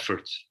the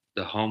effort,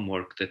 the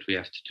homework that we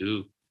have to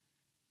do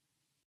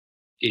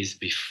is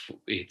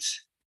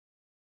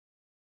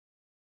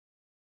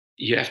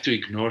you have to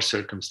ignore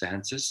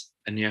circumstances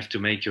and you have to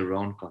make your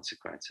own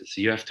consequences.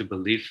 You have to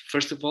believe,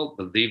 first of all,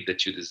 believe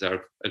that you deserve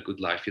a good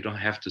life. You don't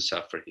have to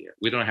suffer here.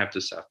 We don't have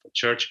to suffer.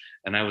 Church,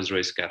 and I was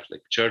raised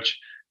Catholic, church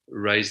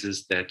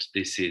raises that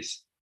this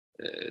is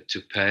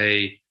to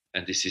pay,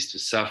 and this is to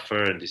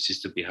suffer, and this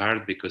is to be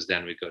hard, because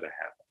then we go to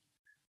heaven.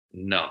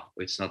 No,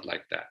 it's not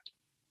like that.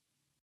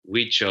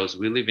 We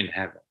live in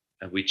heaven,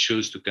 and we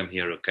choose to come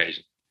here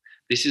occasionally.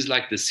 This is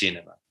like the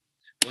cinema.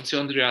 Once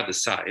you're on the other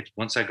side,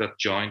 once I got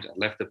joined, I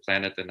left the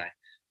planet and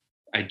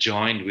I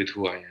joined with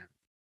who I am.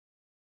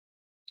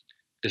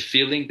 The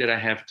feeling that I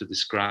have to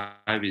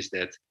describe is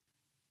that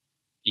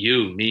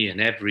you, me, and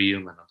every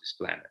human on this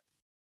planet,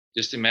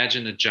 just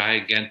imagine a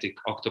gigantic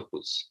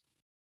octopus.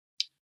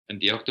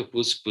 And the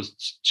octopus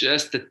puts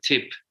just the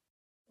tip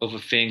of a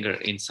finger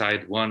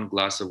inside one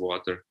glass of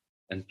water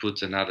and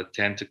puts another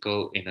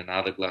tentacle in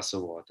another glass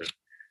of water.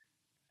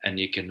 And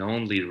you can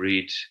only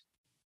read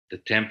the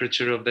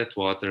temperature of that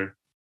water,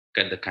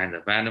 the kind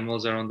of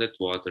animals are on that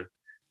water.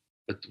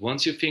 But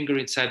once your finger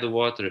inside the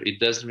water, it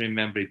doesn't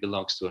remember it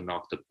belongs to an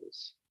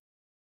octopus.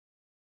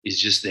 It's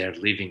just there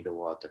living the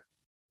water.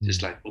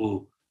 Just like,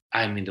 oh,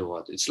 I'm in the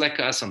water. It's like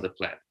us on the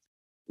planet.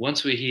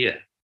 Once we're here,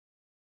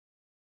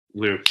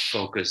 we're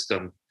focused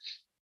on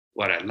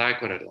what I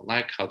like, what I don't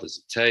like, how does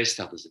it taste,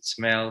 how does it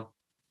smell,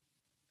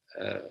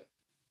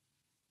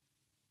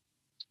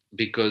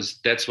 because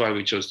that's why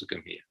we chose to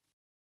come here.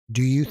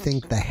 Do you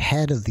think the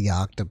head of the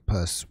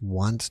octopus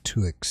wants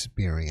to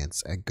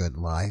experience a good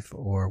life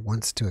or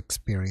wants to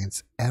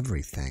experience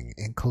everything,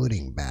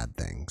 including bad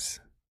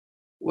things?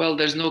 Well,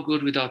 there's no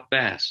good without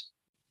bad.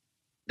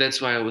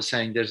 that's why I was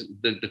saying there's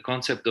the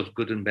concept of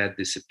good and bad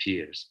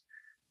disappears,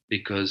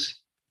 because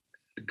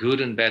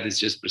good and bad is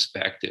just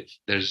perspective.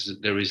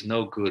 There is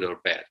no good or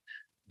bad.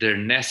 They're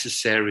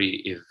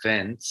necessary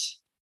events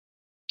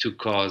to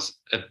cause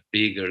a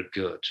bigger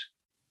good.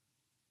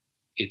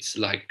 It's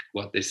like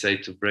what they say,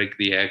 to break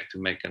the egg to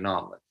make an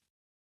omelet.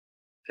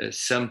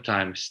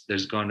 Sometimes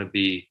there's going to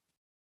be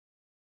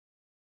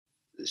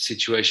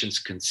situations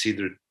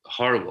considered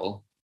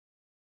horrible,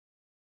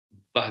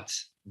 but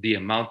the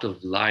amount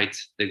of light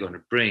they're going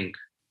to bring,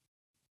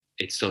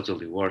 it's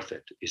totally worth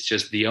it. It's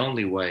just the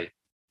only way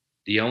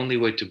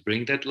to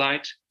bring that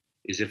light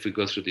is if we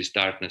go through this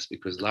darkness,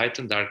 because light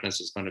and darkness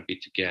is going to be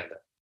together.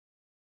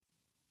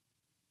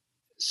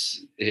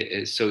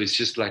 So it's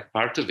just like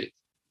part of it.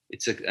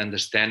 It's an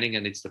understanding,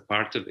 and it's the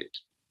part of it.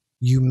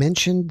 You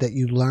mentioned that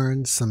you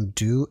learned some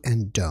do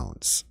and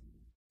don'ts.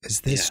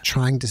 Is this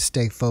trying to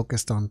stay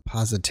focused on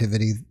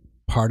positivity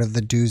part of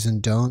the do's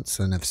and don'ts?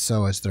 And if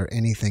so, is there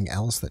anything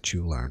else that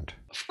you learned?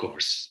 Of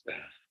course.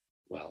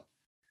 Well,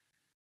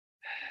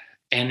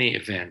 any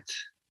event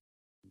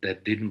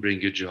that didn't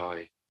bring you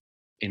joy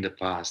in the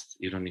past,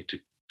 you don't need to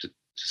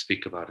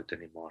speak about it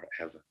anymore,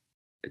 ever.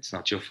 It's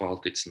not your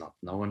fault. It's not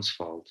no one's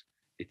fault.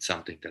 It's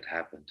something that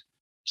happened.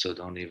 So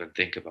don't even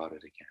think about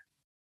it again.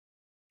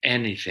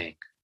 Anything.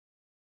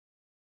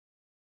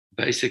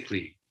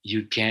 Basically,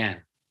 you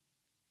can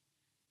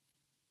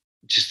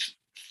just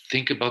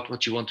think about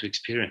what you want to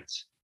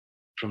experience.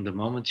 From the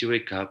moment you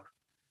wake up,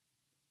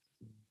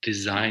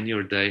 design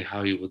your day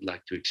how you would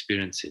like to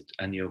experience it,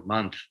 and your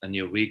month, and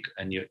your week,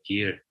 and your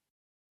year.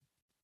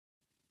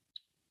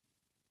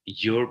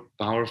 Your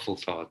powerful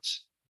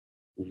thoughts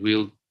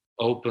will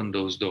open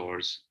those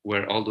doors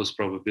where all those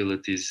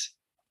probabilities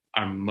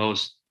are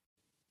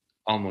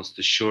almost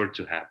assured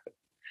to happen.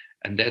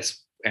 And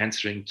that's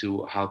answering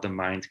to how the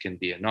mind can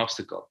be an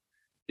obstacle.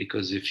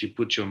 Because if you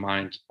put your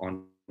mind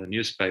on the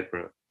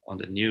newspaper, on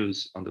the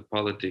news, on the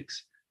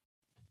politics,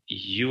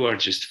 you are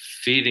just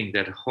feeding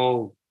that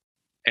whole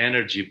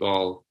energy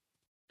ball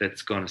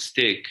that's going to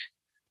stick,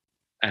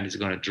 and it's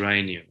going to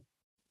drain you.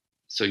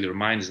 So your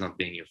mind is not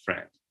being your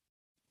friend.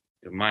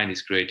 Your mind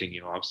is creating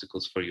new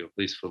obstacles for your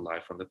blissful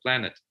life on the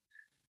planet.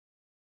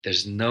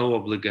 There's no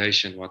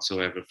obligation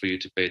whatsoever for you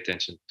to pay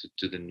attention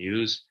to the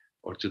news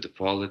or to the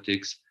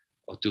politics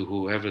or to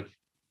whoever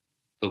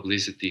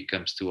publicity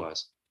comes to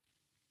us.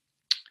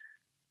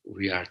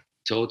 We are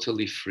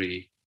totally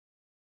free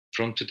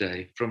from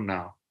today, from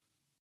now,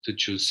 to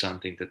choose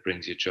something that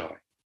brings you joy.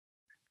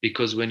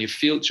 Because when you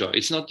feel joy,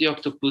 it's not the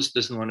octopus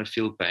doesn't want to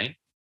feel pain.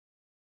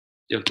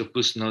 The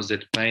octopus knows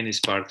that pain is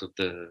part of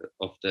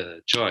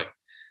the joy.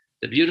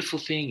 The beautiful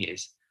thing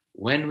is,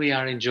 when we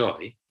are in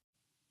joy,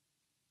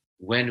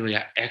 when we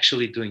are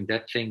actually doing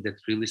that thing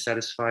that really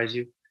satisfies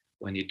you,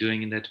 when you're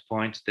doing in that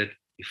point that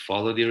you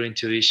followed your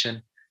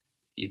intuition,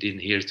 you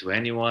didn't hear to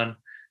anyone,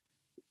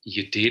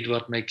 you did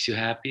what makes you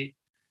happy,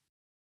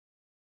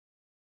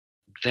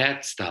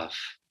 that stuff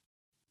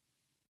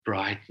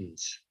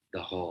brightens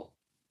the whole.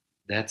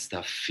 That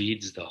stuff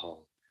feeds the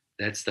whole.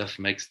 That stuff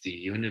makes the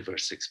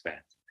universe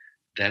expand.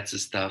 That's the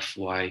stuff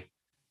why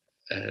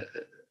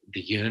the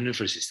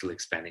universe is still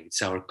expanding.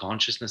 It's our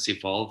consciousness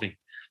evolving.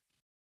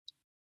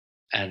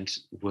 And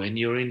when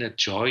you're in a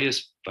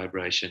joyous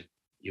vibration,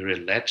 your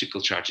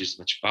electrical charge is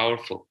much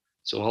powerful.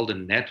 So all the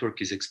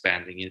network is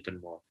expanding even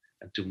more,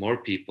 and to more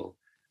people.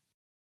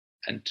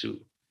 And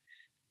to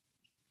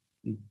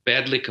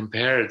badly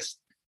compared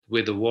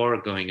with the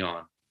war going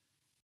on,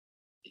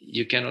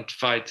 you cannot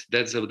fight.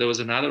 There was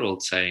another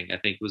old saying, I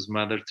think it was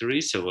Mother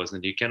Teresa,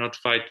 wasn't it? You cannot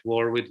fight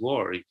war with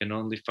war. You can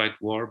only fight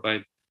war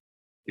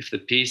if the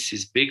peace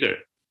is bigger.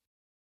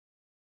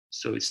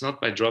 So it's not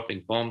by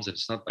dropping bombs, and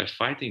it's not by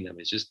fighting them.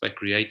 It's just by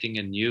creating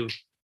a new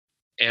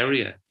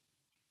area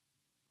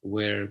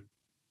where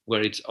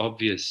it's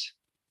obvious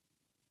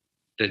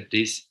that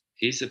this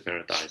is a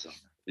paradise on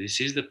earth. This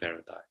is the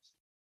paradise.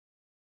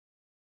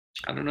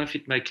 I don't know if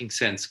it's making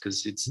sense,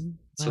 because it's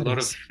a lot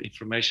of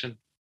information.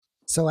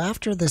 So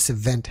after this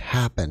event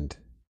happened,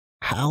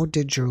 how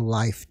did your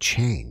life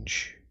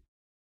change?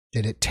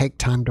 Did it take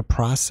time to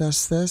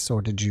process this,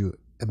 or did you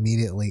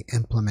immediately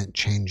implement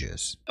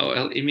changes?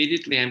 I'll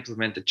immediately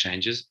implement the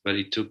changes, but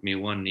it took me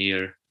 1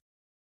 year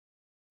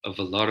of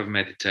a lot of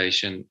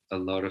meditation, a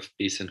lot of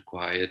peace and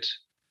quiet,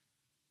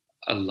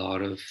 a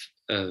lot of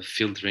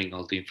filtering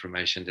all the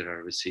information that I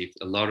received,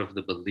 a lot of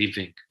the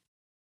believing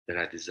that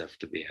I deserve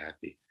to be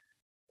happy,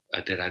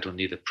 that I don't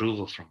need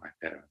approval from my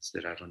parents,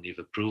 that I don't need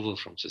approval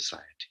from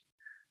society,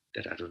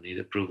 that I don't need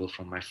approval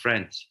from my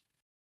friends,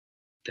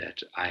 that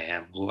I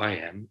am who I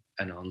am,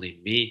 and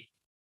only me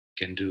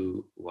can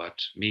do what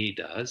me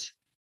does,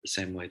 the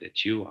same way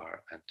that you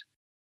are. And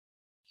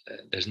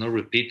there's no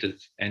repeat of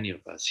any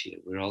of us here.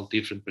 We're all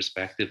different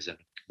perspectives, and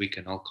we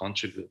can all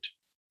contribute.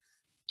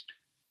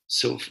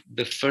 So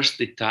the first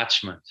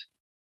detachment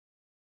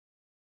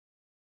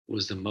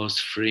was the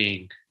most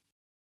freeing,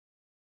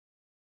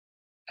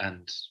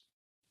 and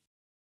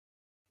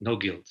no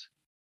guilt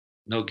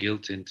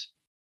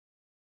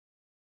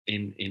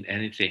in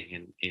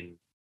anything, in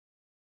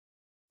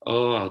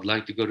Oh, I would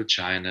like to go to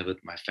China, but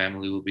my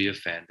family will be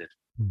offended.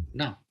 Mm.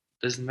 No,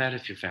 doesn't matter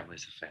if your family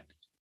is offended.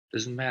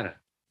 Doesn't matter.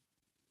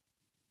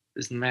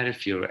 Doesn't matter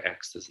if your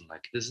ex doesn't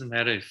like it. Doesn't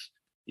matter if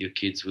your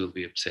kids will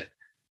be upset.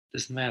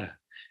 Doesn't matter.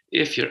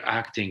 If you're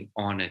acting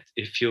on it,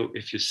 if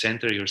you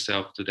center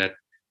yourself to that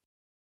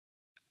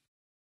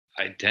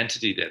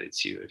identity that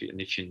it's you,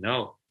 and if you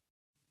know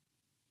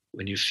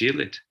when you feel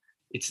it,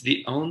 it's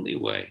the only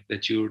way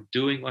that you're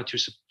doing what you're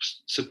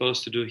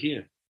supposed to do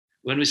here.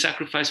 When we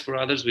sacrifice for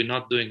others, we're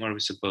not doing what we're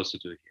supposed to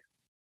do here.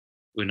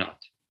 We're not.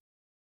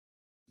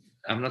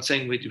 I'm not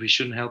saying we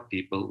shouldn't help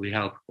people. We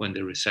help when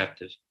they're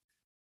receptive.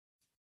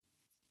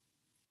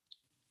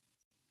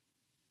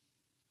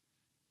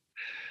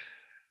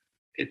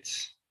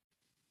 It's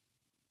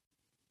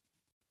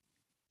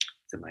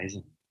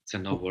amazing. So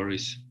no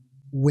worries.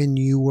 When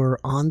you were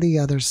on the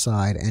other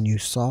side and you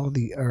saw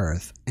the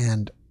Earth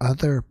and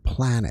other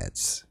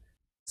planets,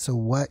 so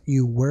what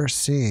you were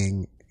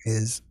seeing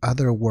is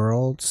other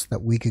worlds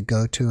that we could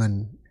go to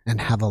and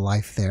have a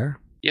life there?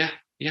 Yeah.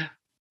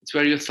 It's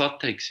where your thought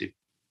takes you.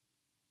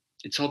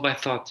 It's all by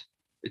thought.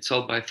 It's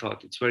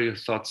where your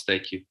thoughts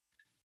take you.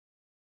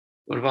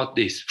 What about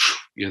this?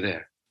 You're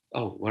there.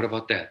 Oh, what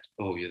about that?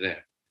 Oh, you're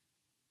there.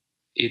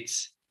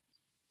 It's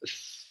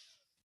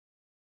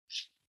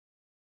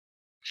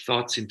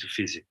thoughts into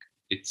physics.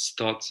 It's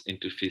thoughts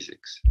into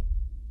physics.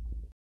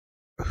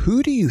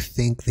 Who do you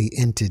think the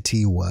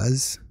entity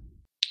was?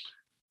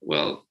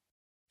 Well,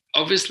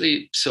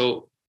 obviously,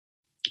 so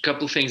a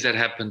couple of things that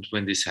happened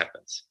when this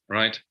happens,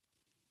 right?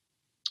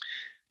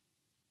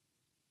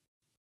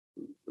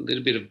 A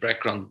little bit of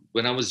background.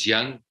 When I was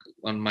young,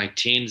 on my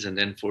teens and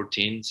then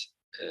 14s,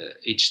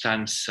 each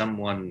time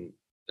someone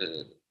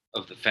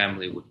of the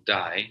family would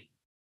die,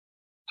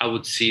 I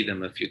would see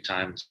them a few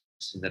times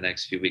in the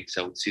next few weeks.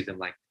 I would see them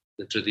like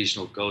the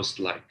traditional ghost,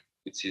 like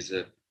which is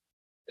a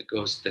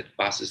ghost that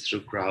passes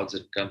through crowds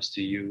and comes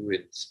to you,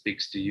 it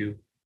speaks to you,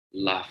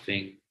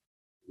 laughing,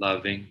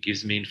 loving,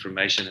 gives me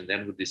information, and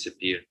then would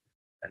disappear.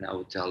 And I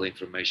would tell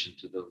information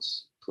to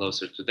those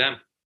closer to them.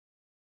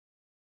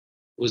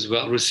 Was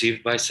well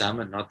received by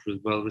some and not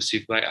well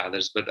received by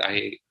others. But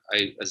I,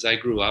 as I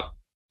grew up,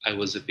 I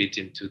was a bit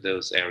into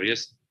those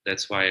areas.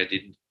 That's why I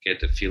didn't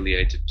get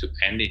affiliated to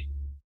any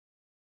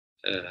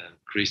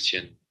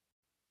Christian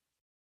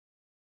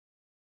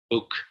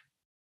book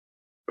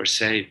per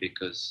se,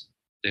 because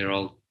they're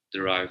all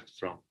derived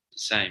from the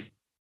same.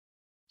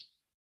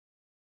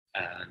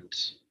 And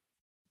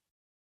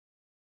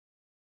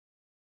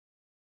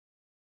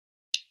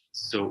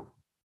so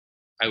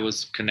I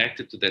was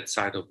connected to that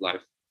side of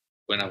life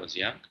when I was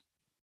young.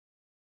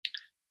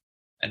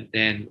 And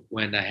then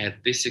when I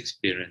had this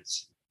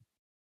experience,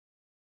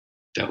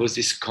 there was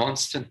this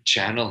constant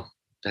channel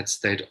that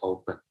stayed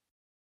open.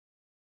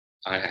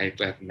 I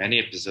have many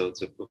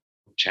episodes of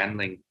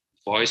channeling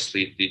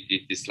voicely.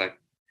 This like,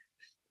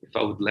 if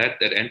I would let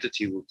that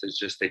entity would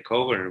just take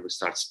over and would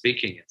start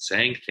speaking and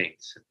saying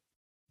things,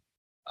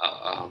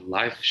 our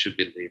life should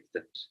be lived.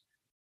 And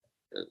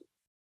it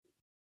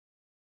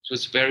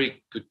was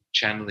very good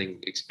channeling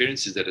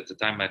experiences that at the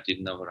time I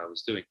didn't know what I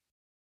was doing.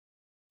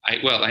 I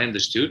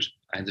understood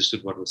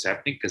what was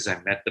happening because I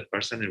met the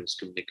person who was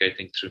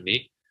communicating through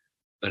me,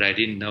 but I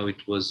didn't know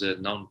it was a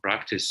known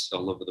practice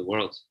all over the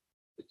world.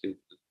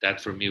 That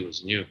for me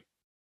was new.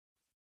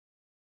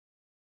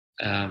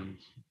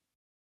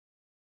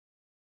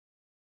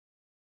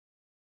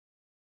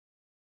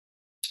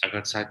 I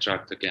got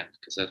sidetracked again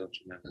because I don't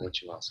remember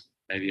what you asked.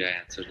 Maybe I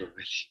answered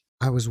already.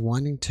 I was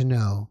wanting to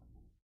know,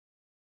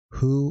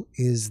 who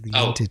is the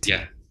entity?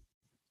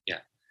 Yeah.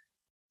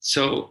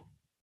 So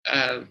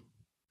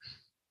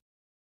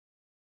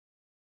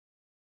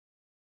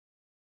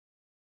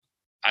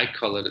I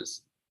call it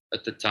as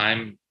at the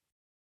time.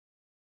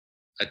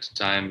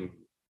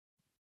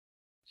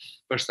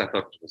 First I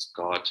thought it was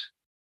God,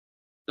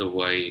 the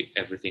way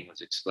everything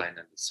was explained,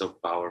 and it's so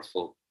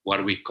powerful.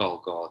 What we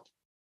call God.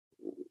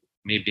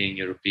 Me being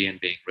European,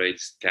 being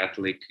raised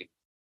Catholic in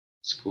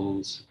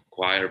schools,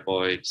 choir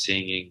boy,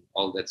 singing,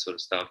 all that sort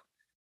of stuff.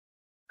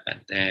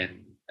 And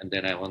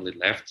then I only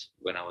left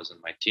when I was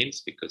in my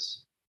teens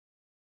because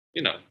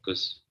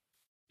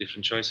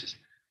different choices.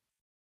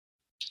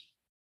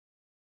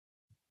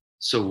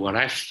 So what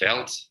I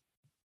felt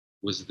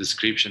was the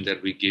description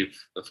that we give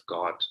of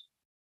God.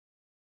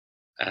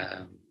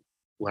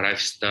 What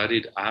I've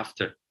studied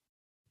after.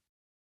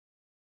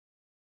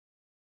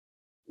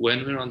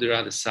 When we're on the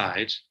other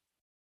side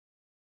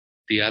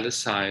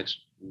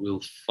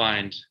will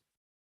find,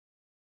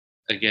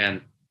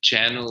 again,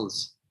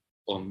 channels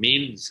or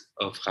means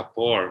of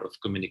rapport, of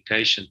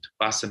communication, to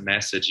pass a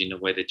message in a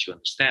way that you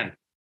understand.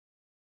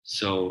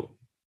 So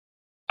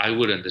I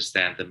would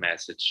understand the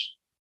message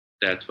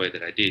that way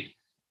that I did.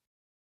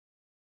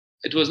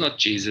 It was not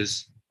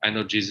Jesus. I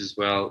know Jesus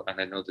well,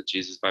 and I know the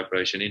Jesus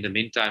vibration. In the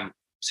meantime,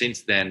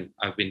 since then,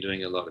 I've been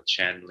doing a lot of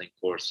channeling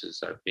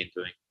courses. I've been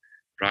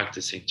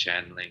practicing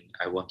channeling.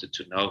 I wanted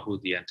to know who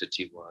the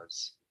entity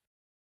was.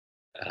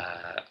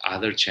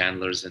 Other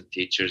channelers and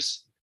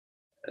teachers,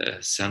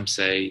 some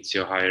say it's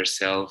your higher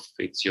self,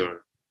 it's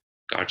your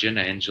guardian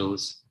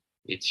angels,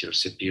 it's your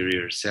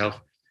superior self.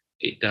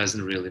 It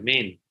doesn't really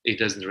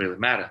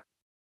matter.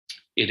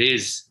 It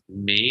is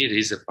me, it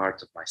is a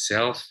part of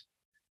myself.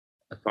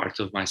 A part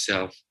of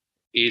myself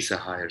is a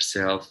higher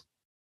self,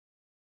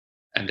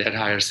 and that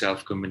higher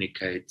self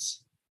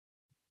communicates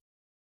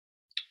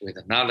with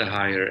another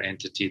higher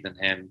entity than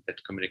him,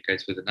 that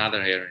communicates with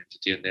another higher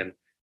entity, and then,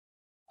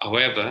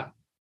 however,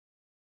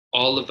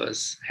 all of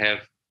us have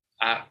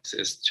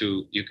access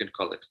to, you can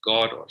call it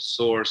God or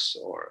source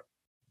or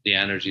the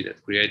energy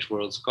that creates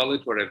worlds, call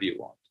it whatever you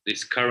want.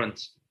 This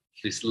current,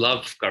 this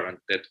love current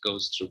that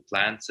goes through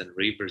plants and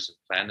rivers and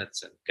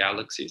planets and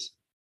galaxies,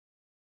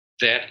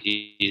 that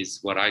is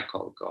what I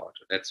call God.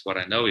 That's what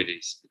I know it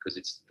is, because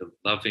it's the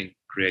loving,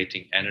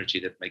 creating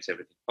energy that makes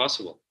everything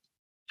possible,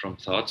 from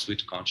thoughts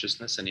with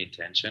consciousness and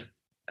intention,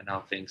 and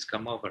how things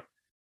come over.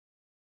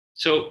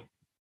 So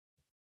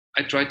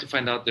I tried to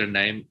find out their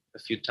name a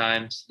few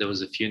times. There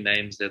was a few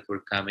names that were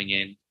coming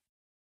in,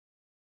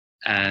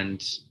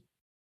 and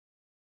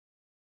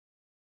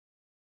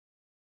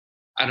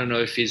I don't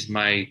know if it's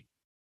my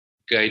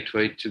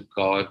gateway to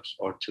God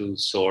or to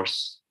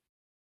source,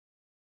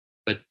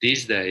 but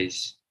these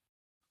days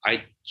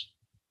I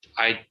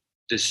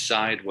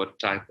decide what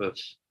type of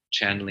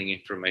channeling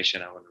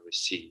information I want to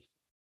receive.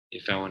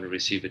 If I want to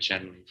receive a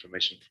channeling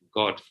information from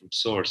God, from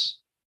source,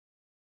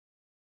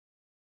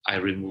 I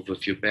remove a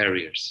few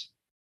barriers.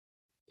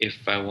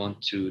 If I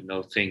want to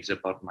know things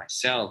about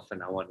myself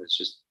and I want to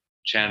just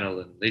channel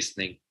and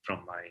listening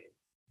from my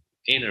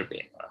inner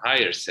being or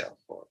higher self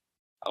or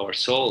our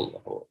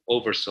soul or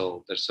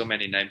oversoul, there's so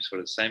many names for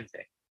the same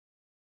thing.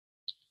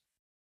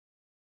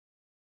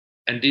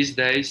 And these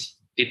days,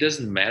 it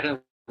doesn't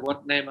matter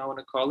what name I want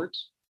to call it.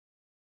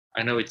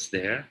 I know it's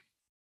there.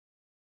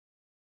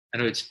 I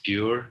know it's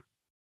pure.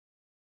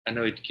 I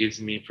know it gives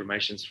me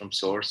information from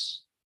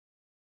source.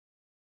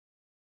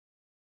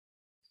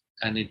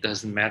 And it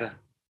doesn't matter.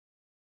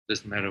 It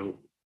doesn't matter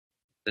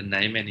the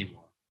name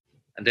anymore.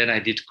 And then I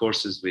did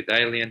courses with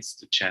aliens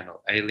to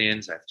channel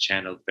aliens. I've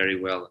channeled very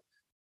well.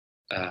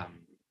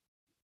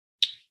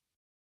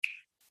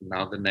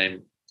 Now the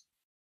name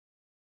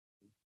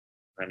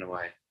ran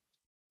away.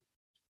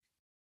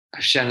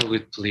 I've channeled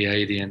with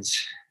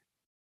Pleiadians.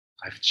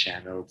 I've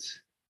channeled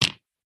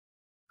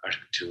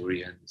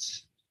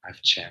Arcturians.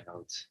 I've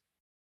channeled.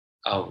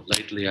 Oh,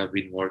 lately I've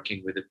been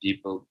working with the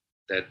people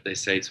that they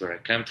say it's where I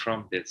come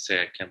from. They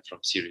say I come from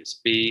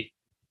Sirius B.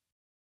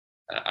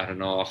 I don't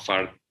know how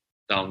far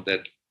down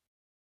that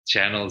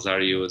channels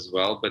are you as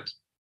well, but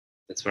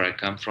that's where I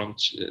come from,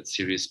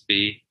 Sirius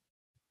B,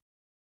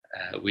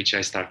 which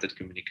I started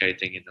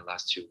communicating in the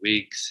last 2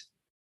 weeks.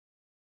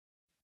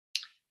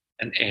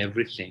 And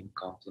everything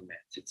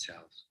complements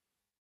itself.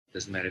 It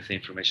doesn't matter if the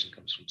information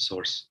comes from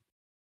source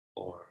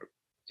or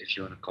if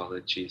you want to call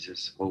it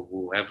Jesus or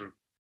whoever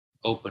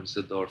opens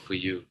the door for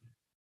you,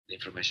 the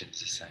information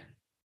is the same.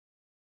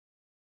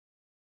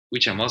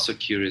 Which I'm also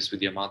curious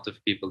with the amount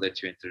of people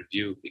that you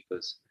interview,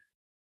 because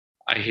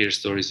I hear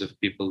stories of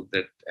people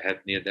that have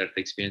near-death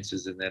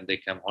experiences and then they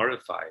come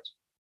horrified.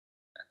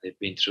 And they've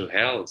been through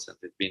hells and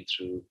they've been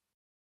through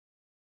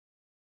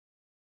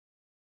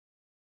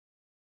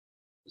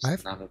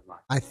none of mine.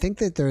 I think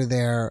that they're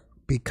there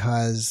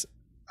because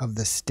of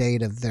the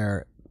state of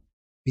their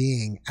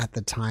being at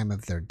the time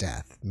of their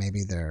death.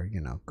 Maybe they're,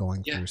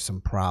 going through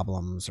some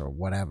problems or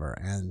whatever,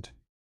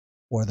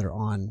 or they're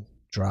on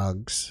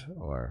drugs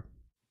or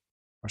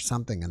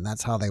something, and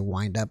that's how they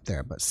wind up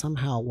there. But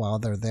somehow while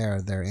they're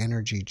there, their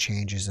energy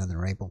changes and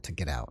they're able to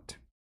get out.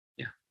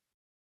 Yeah,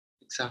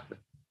 exactly.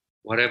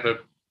 Whatever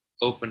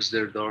opens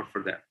their door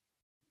for them.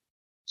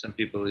 Some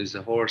people is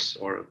a horse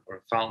or a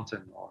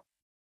fountain or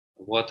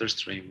a water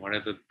stream,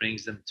 whatever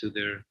brings them to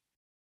their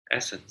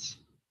essence.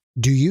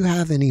 Do you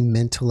have any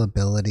mental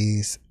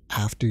abilities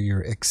after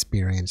your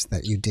experience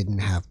that you didn't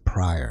have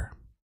prior?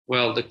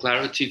 Well, the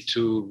clarity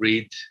to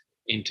read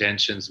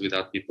intentions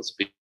without people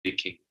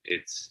speaking,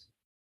 it's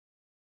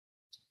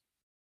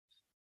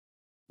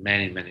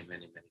many, many,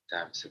 many, many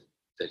times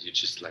that you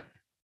just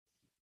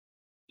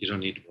you don't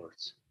need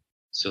words.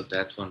 So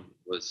that one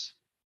was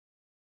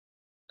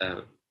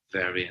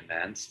very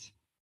enhanced,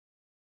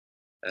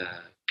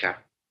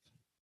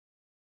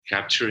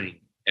 capturing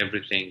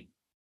everything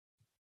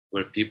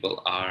where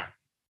people are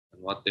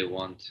and what they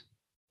want.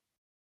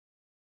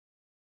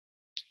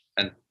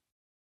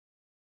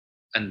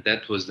 And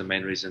that was the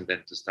main reason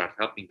then to start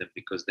helping them,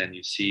 because then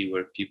you see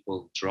where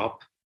people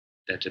drop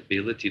that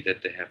ability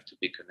that they have to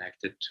be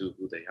connected to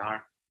who they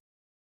are,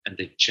 and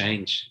they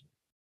change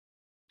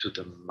to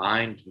the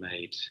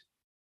mind-made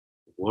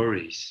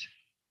worries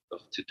of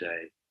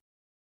today.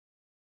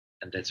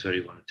 And that's where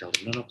you want to tell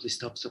them, no, please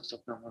stop,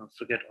 no,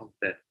 forget all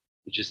that.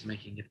 You're just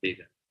making it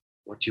bigger.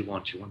 What do you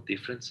want? You want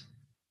difference?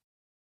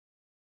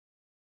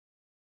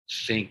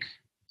 Think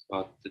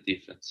about the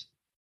difference.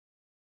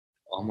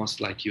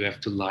 Almost like you have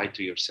to lie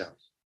to yourself,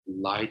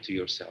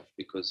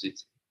 because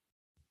it's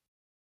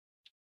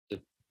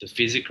the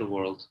physical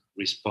world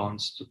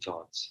responds to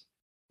thoughts,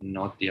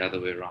 not the other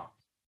way around.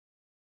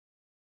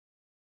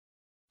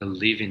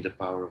 believe in the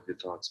power of your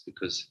thoughts,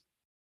 because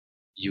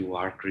you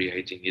are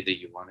creating, either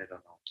you want it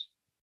or not.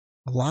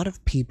 A lot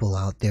of people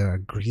out there are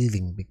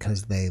grieving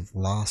because they've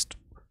lost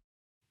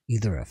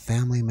either a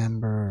family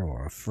member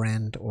or a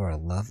friend or a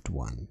loved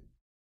one.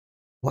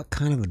 What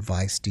kind of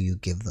advice do you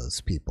give those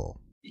people?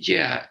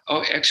 Yeah.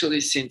 Oh, actually,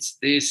 since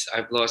this,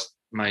 I've lost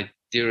my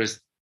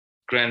dearest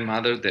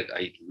grandmother that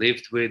I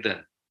lived with,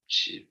 and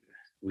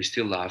we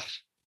still laugh.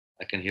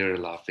 I can hear her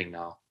laughing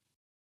now.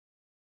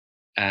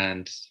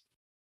 And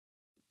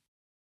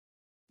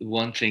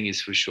one thing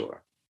is for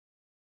sure: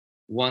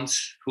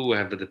 once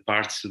whoever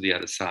departs to the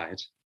other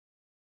side,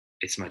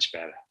 it's much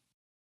better.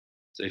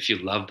 So if you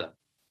love them,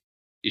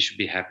 you should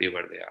be happy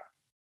where they are.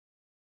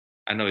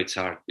 I know it's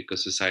hard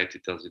because society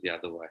tells you the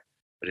other way.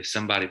 But if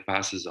somebody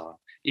passes on,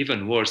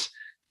 even worse,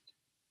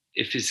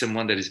 if it's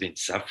someone that has been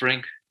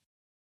suffering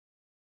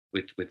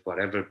with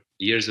whatever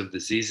years of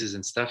diseases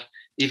and stuff,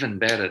 even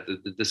better.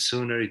 The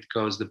sooner it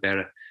goes, the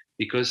better,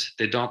 because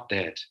they're not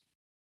dead.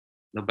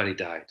 Nobody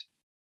died.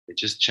 They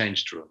just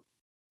changed room.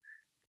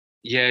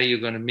 Yeah, you're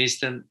going to miss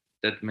them.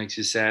 That makes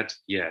you sad.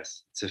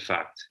 Yes, it's a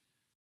fact.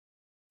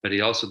 But it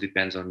also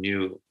depends on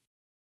you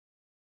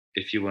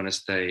if you want to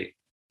stay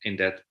in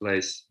that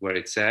place where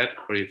it's sad,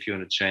 or if you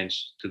want to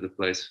change to the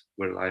place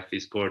where life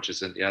is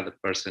gorgeous and the other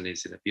person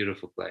is in a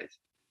beautiful place.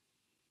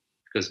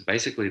 Because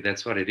basically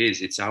that's what it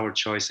is. It's our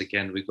choice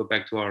again. We go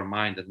back to our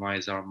mind, and why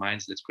is our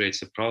minds that creates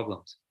the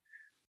problems?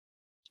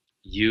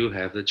 You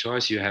have the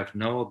choice. You have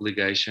no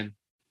obligation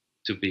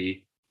to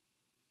be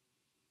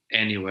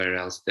anywhere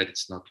else that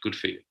it's not good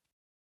for you.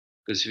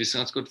 Because if it's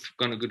not good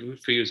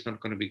for you, it's not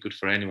going to be good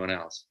for anyone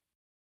else.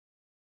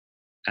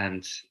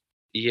 And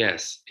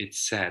yes,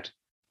 it's sad,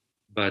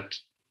 but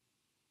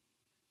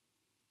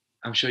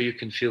I'm sure you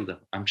can feel them.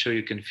 I'm sure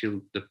you can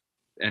feel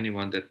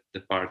anyone that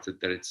departed,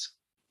 that it's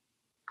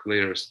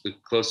clearest, the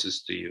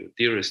closest to you,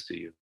 dearest to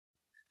you.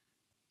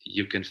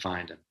 You can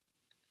find them.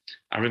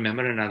 I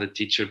remember another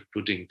teacher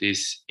putting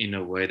this in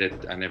a way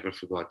that I never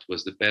forgot.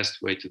 Was the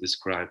best way to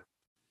describe.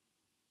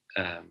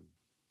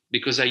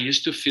 Because I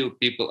used to feel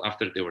people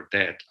after they were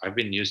dead. I've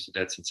been used to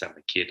that since I'm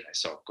a kid. I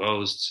saw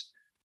ghosts.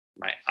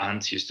 My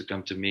aunt used to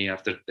come to me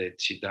after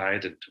she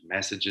died, and to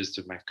messages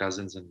to my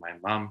cousins and my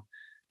mom.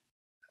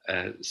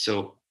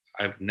 So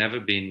I've never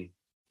been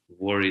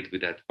worried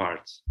with that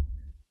part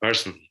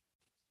personally.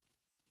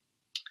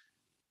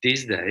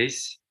 These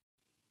days,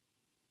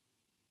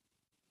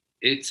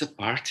 it's a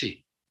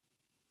party.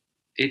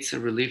 It's a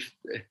relief.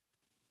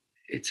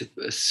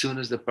 As soon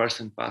as the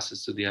person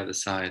passes to the other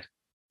side,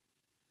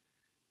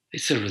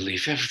 it's a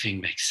relief.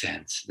 Everything makes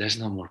sense. There's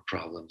no more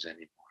problems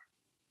anymore.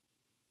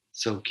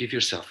 So give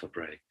yourself a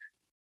break.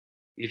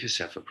 Give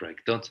yourself a break.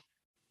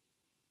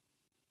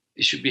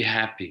 You should be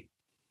happy.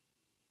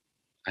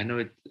 I know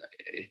it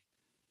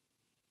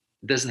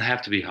doesn't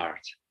have to be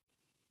hard.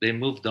 They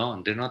moved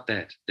on. They're not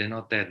dead. They're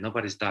not dead.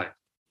 Nobody's died.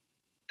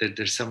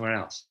 They're somewhere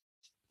else.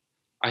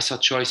 I saw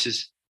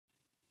choices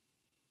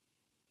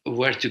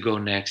where to go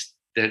next.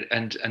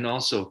 And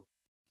also,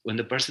 when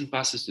the person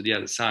passes to the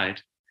other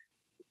side,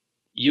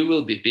 you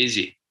will be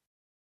busy.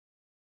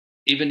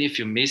 Even if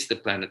you miss the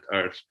planet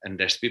Earth and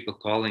there's people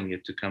calling you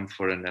to come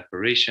for an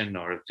apparition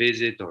or a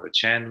visit or a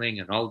channeling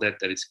and all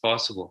that is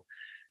possible.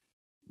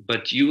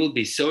 But you will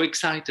be so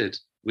excited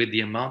with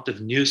the amount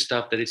of new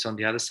stuff that is on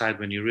the other side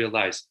when you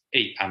realize,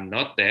 hey, I'm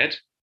not dead.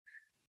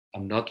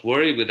 I'm not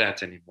worried with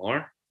that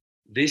anymore.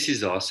 This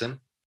is awesome.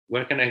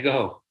 Where can I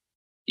go?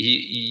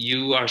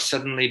 You are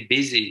suddenly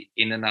busy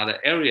in another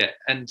area,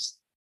 and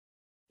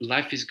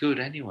life is good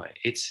anyway.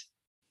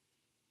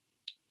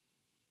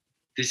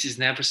 This is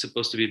never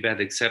supposed to be bad,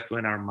 except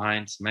when our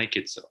minds make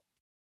it so.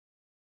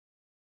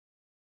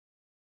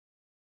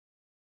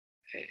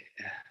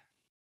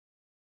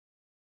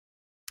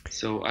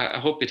 So I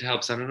hope it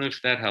helps. I don't know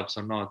if that helps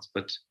or not,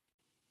 but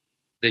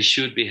they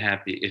should be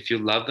happy. If you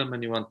love them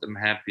and you want them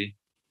happy,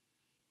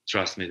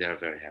 trust me, they're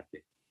very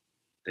happy.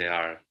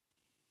 They're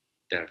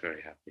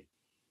very happy.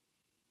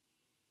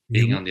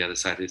 Being on the other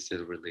side is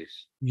a relief.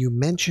 You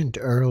mentioned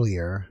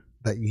earlier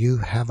that you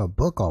have a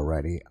book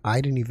already. I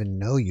didn't even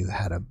know you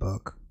had a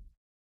book.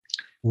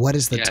 What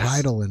is the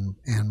title,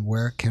 and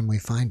where can we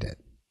find it?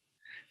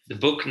 The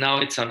book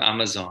now, it's on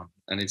Amazon,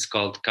 and it's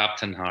called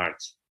Captain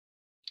Heart.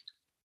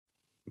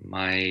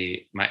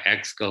 My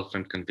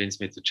ex-girlfriend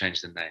convinced me to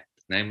change the name.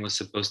 The name was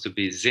supposed to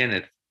be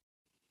Zenith,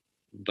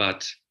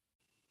 but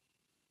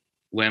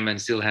women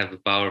still have a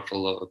power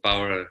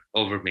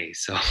over me,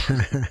 so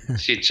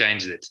she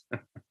changed it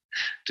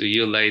to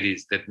you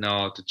ladies that know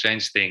how to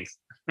change things.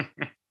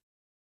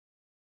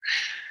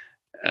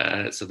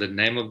 So the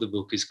name of the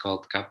book is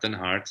called Captain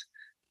Heart,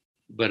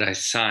 but I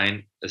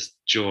sign as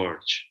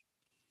George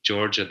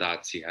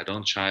Adatsi. I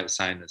don't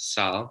sign as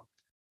Sal.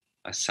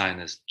 I sign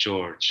as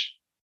George,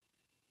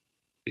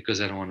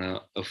 because I don't want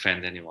to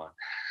offend anyone.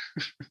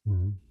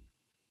 Mm-hmm.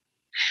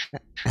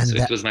 And so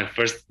it was my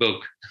first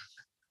book.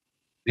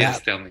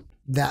 Yes, tell me.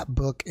 That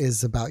book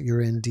is about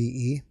your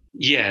NDE?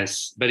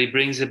 Yes, but it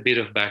brings a bit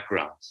of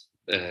background,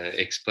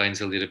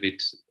 explains a little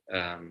bit.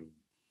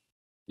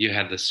 You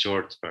have the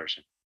short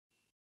version.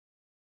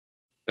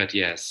 But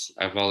yes,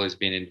 I've always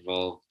been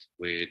involved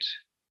with,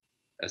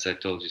 as I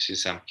told you,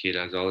 since I'm a kid,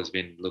 I've always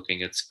been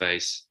looking at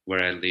space.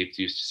 Where I lived,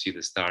 used to see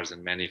the stars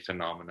and many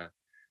phenomena.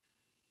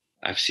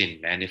 I've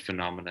seen many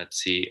phenomena at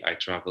sea. I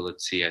travel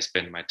at sea. I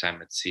spend my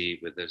time at sea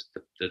where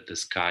the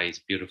sky is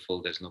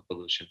beautiful. There's no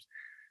pollution.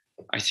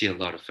 I see a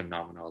lot of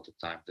phenomena all the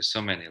time. There's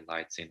so many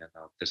lights in and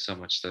out. There's so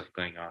much stuff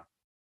going on.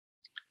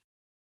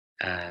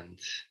 And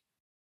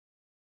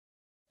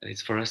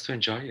it's for us to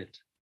enjoy it.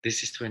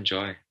 This is to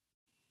enjoy.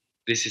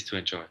 This is to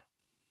enjoy.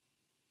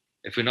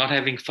 If we're not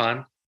having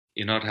fun,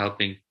 you're not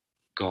helping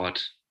God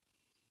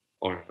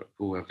or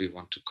whoever you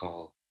want to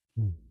call.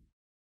 Mm.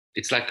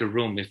 It's like a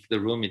room. If the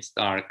room is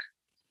dark,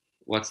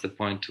 what's the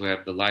point to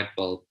have the light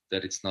bulb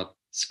that it's not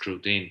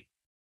screwed in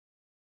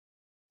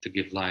to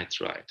give light,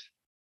 right?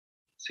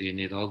 So you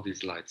need all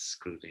these lights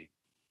screwed in.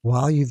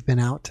 While you've been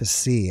out to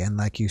sea and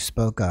like you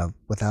spoke of,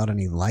 without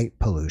any light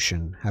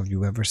pollution, have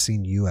you ever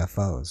seen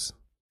UFOs?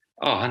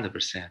 Oh,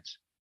 100%,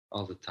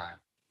 all the time.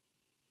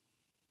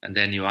 And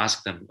then you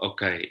ask them,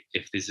 okay,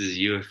 if this is a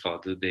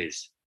UFO, do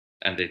this.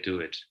 And they do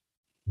it.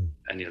 Mm.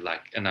 And you're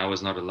like, and I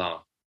was not alone.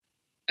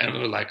 And we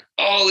were like,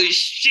 holy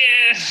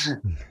shit,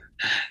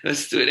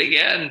 let's do it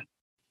again.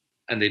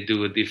 And they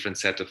do a different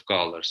set of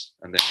colors.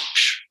 And then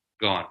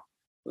gone.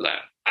 We're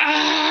like,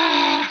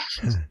 ah!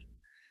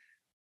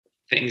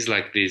 Things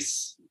like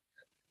this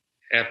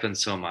happen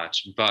so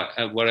much.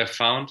 But what I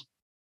found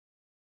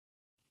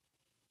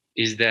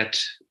is that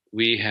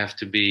we have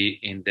to be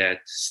in that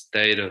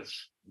state of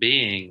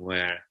being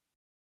where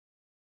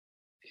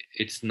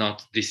it's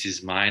not this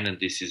is mine and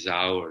this is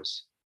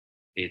ours.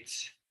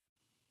 It's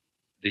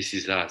this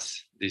is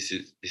us. This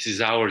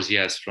is ours,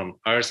 yes, from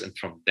us and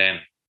from them.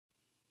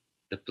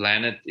 The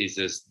planet is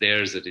as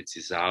theirs, that it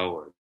is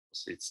ours.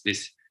 It's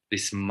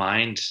this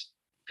mind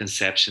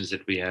conceptions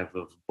that we have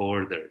of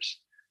borders,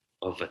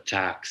 of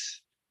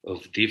attacks,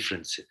 of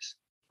differences,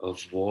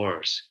 of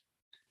wars.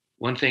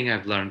 One thing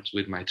I've learned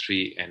with my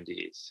 3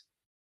 NDs,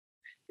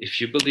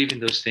 if you believe in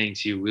those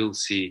things, you will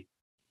see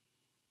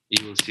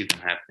them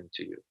happening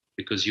to you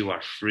because you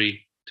are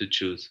free to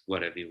choose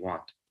whatever you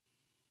want.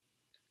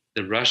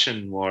 The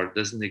Russian war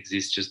doesn't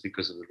exist just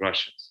because of the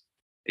Russians.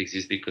 It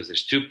exists because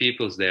there's 2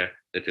 peoples there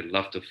that they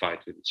love to fight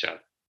with each other.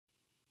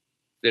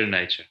 Their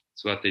nature.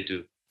 It's what they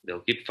do.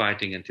 They'll keep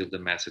fighting until the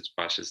message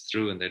passes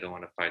through and they don't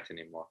want to fight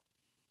anymore.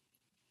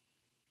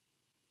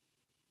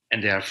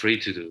 And they are free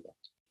to do that.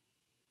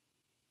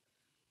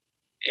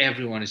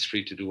 Everyone is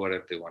free to do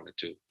whatever they want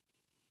to do.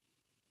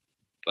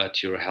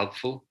 But you're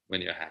helpful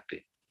when you're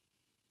happy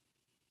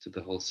to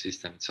the whole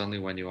system. It's only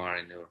when you are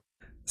in your...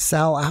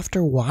 Sal,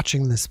 after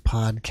watching this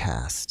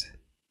podcast,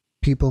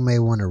 people may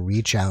want to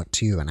reach out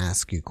to you and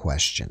ask you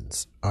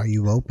questions. Are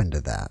you open to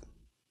that?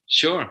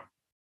 Sure.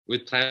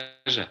 With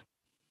pleasure.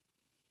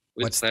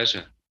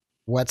 Pleasure.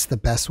 What's the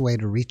best way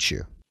to reach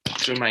you?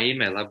 Through my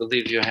email. I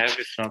believe you have it.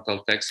 If not,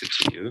 I'll text it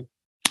to you.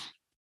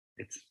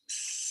 It's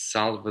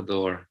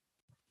Salvador.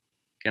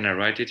 Can I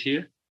write it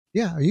here?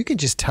 Yeah, or you can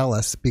just tell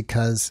us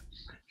because,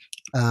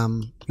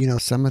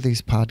 some of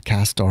these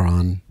podcasts are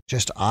on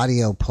just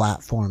audio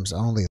platforms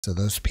only, so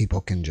those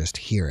people can just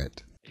hear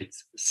it.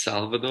 It's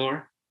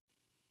Salvador,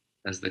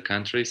 as the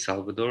country,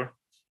 Salvador,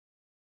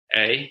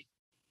 A,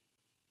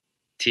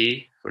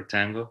 T for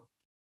tango,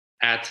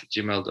 at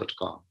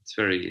gmail.com. It's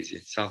very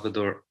easy.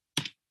 Salvador,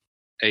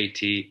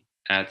 AT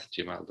at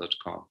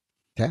gmail.com.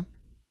 Okay.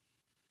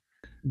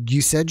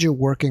 You said you're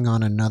working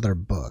on another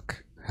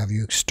book. Have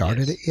you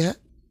started it yet?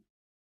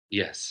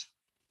 Yes.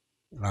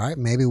 All right.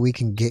 Maybe we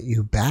can get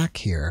you back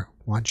here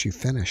once you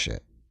finish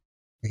it.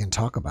 We can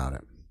talk about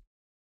it.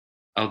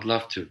 I would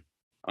love to.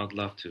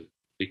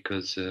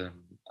 Because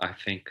I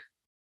think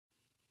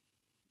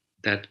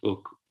that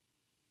book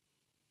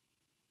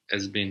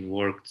has been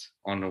worked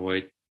on a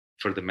way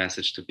for the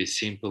message to be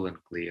simple and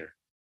clear.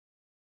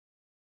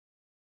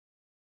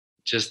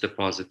 Just the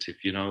positive,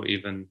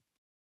 even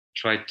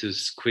try to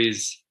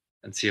squeeze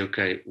and see,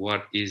 okay,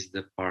 what is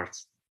the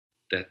parts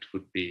that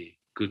would be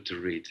good to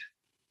read?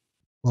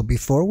 Well,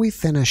 before we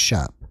finish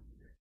up,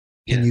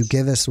 can you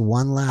give us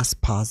one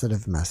last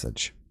positive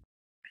message?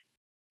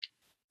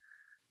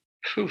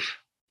 Whew.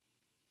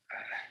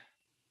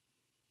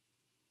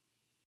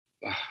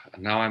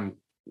 Now I'm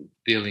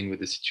dealing with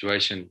the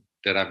situation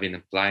that I've been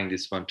applying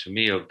this one to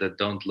me of that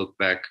don't look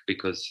back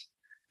because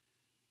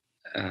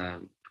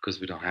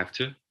we don't have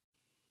to.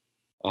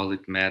 All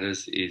it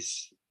matters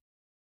is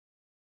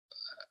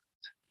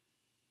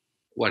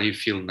what you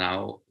feel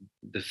now.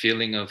 The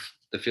feeling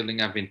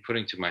I've been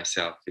putting to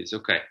myself is,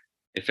 okay,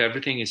 if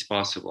everything is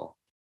possible,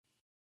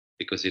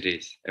 because it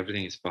is,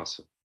 everything is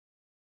possible,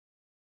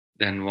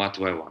 then what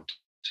do I want?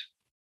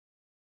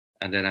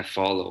 And then I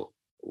follow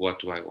what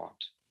do I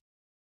want?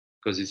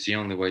 Because it's the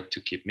only way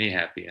to keep me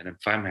happy. And if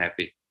I'm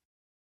happy,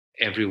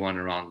 everyone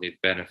around me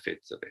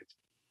benefits of it.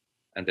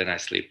 And then I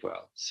sleep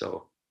well.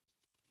 So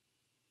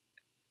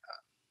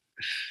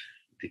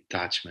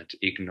detachment,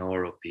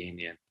 ignore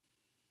opinion.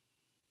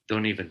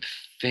 Don't even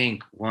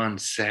think 1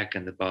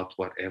 second about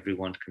what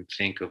everyone can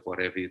think of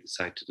whatever you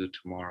decide to do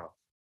tomorrow.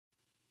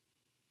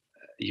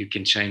 you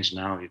can change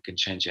now, you can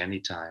change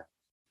anytime.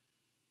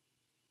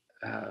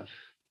 I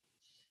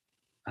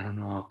don't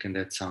know how can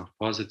that sound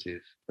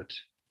positive, but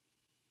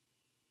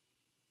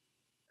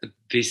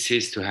this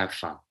is to have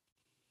fun.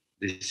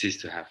 This is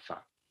to have fun,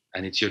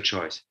 and it's your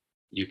choice.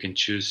 You can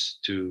choose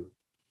to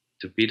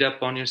beat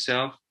up on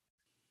yourself,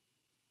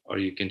 or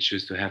you can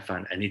choose to have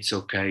fun, and it's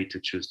okay to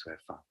choose to have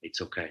fun.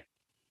 It's okay.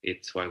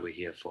 It's what we're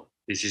here for.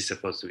 This is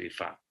supposed to be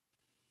fun.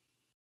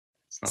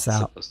 It's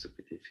not supposed to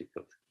be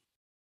difficult.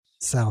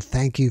 Sal,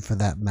 thank you for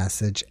that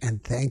message,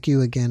 and thank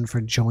you again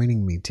for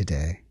joining me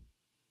today.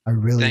 I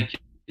really thank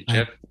you,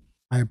 Jeff.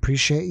 I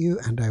appreciate you,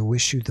 and I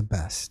wish you the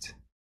best.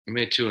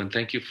 Me too, and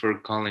thank you for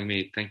calling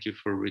me. Thank you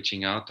for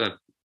reaching out.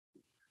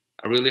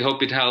 I really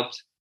hope it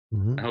helped.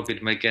 I hope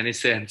it make any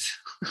sense.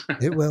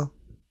 It will.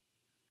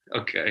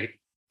 Okay.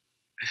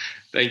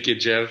 Thank you,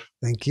 Jeff.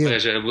 Thank you.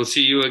 Pleasure. We'll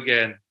see you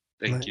again.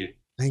 Thank you.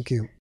 Thank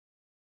you.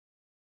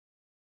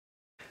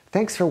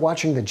 Thanks for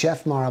watching the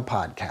JeffMara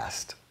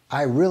podcast.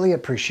 I really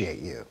appreciate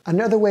you.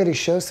 Another way to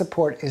show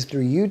support is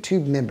through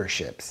YouTube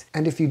memberships.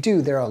 And if you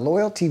do, there are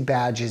loyalty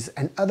badges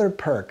and other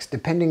perks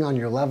depending on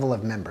your level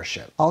of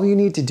membership. All you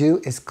need to do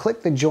is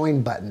click the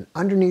join button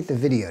underneath the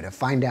video to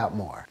find out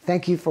more.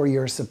 Thank you for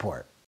your support.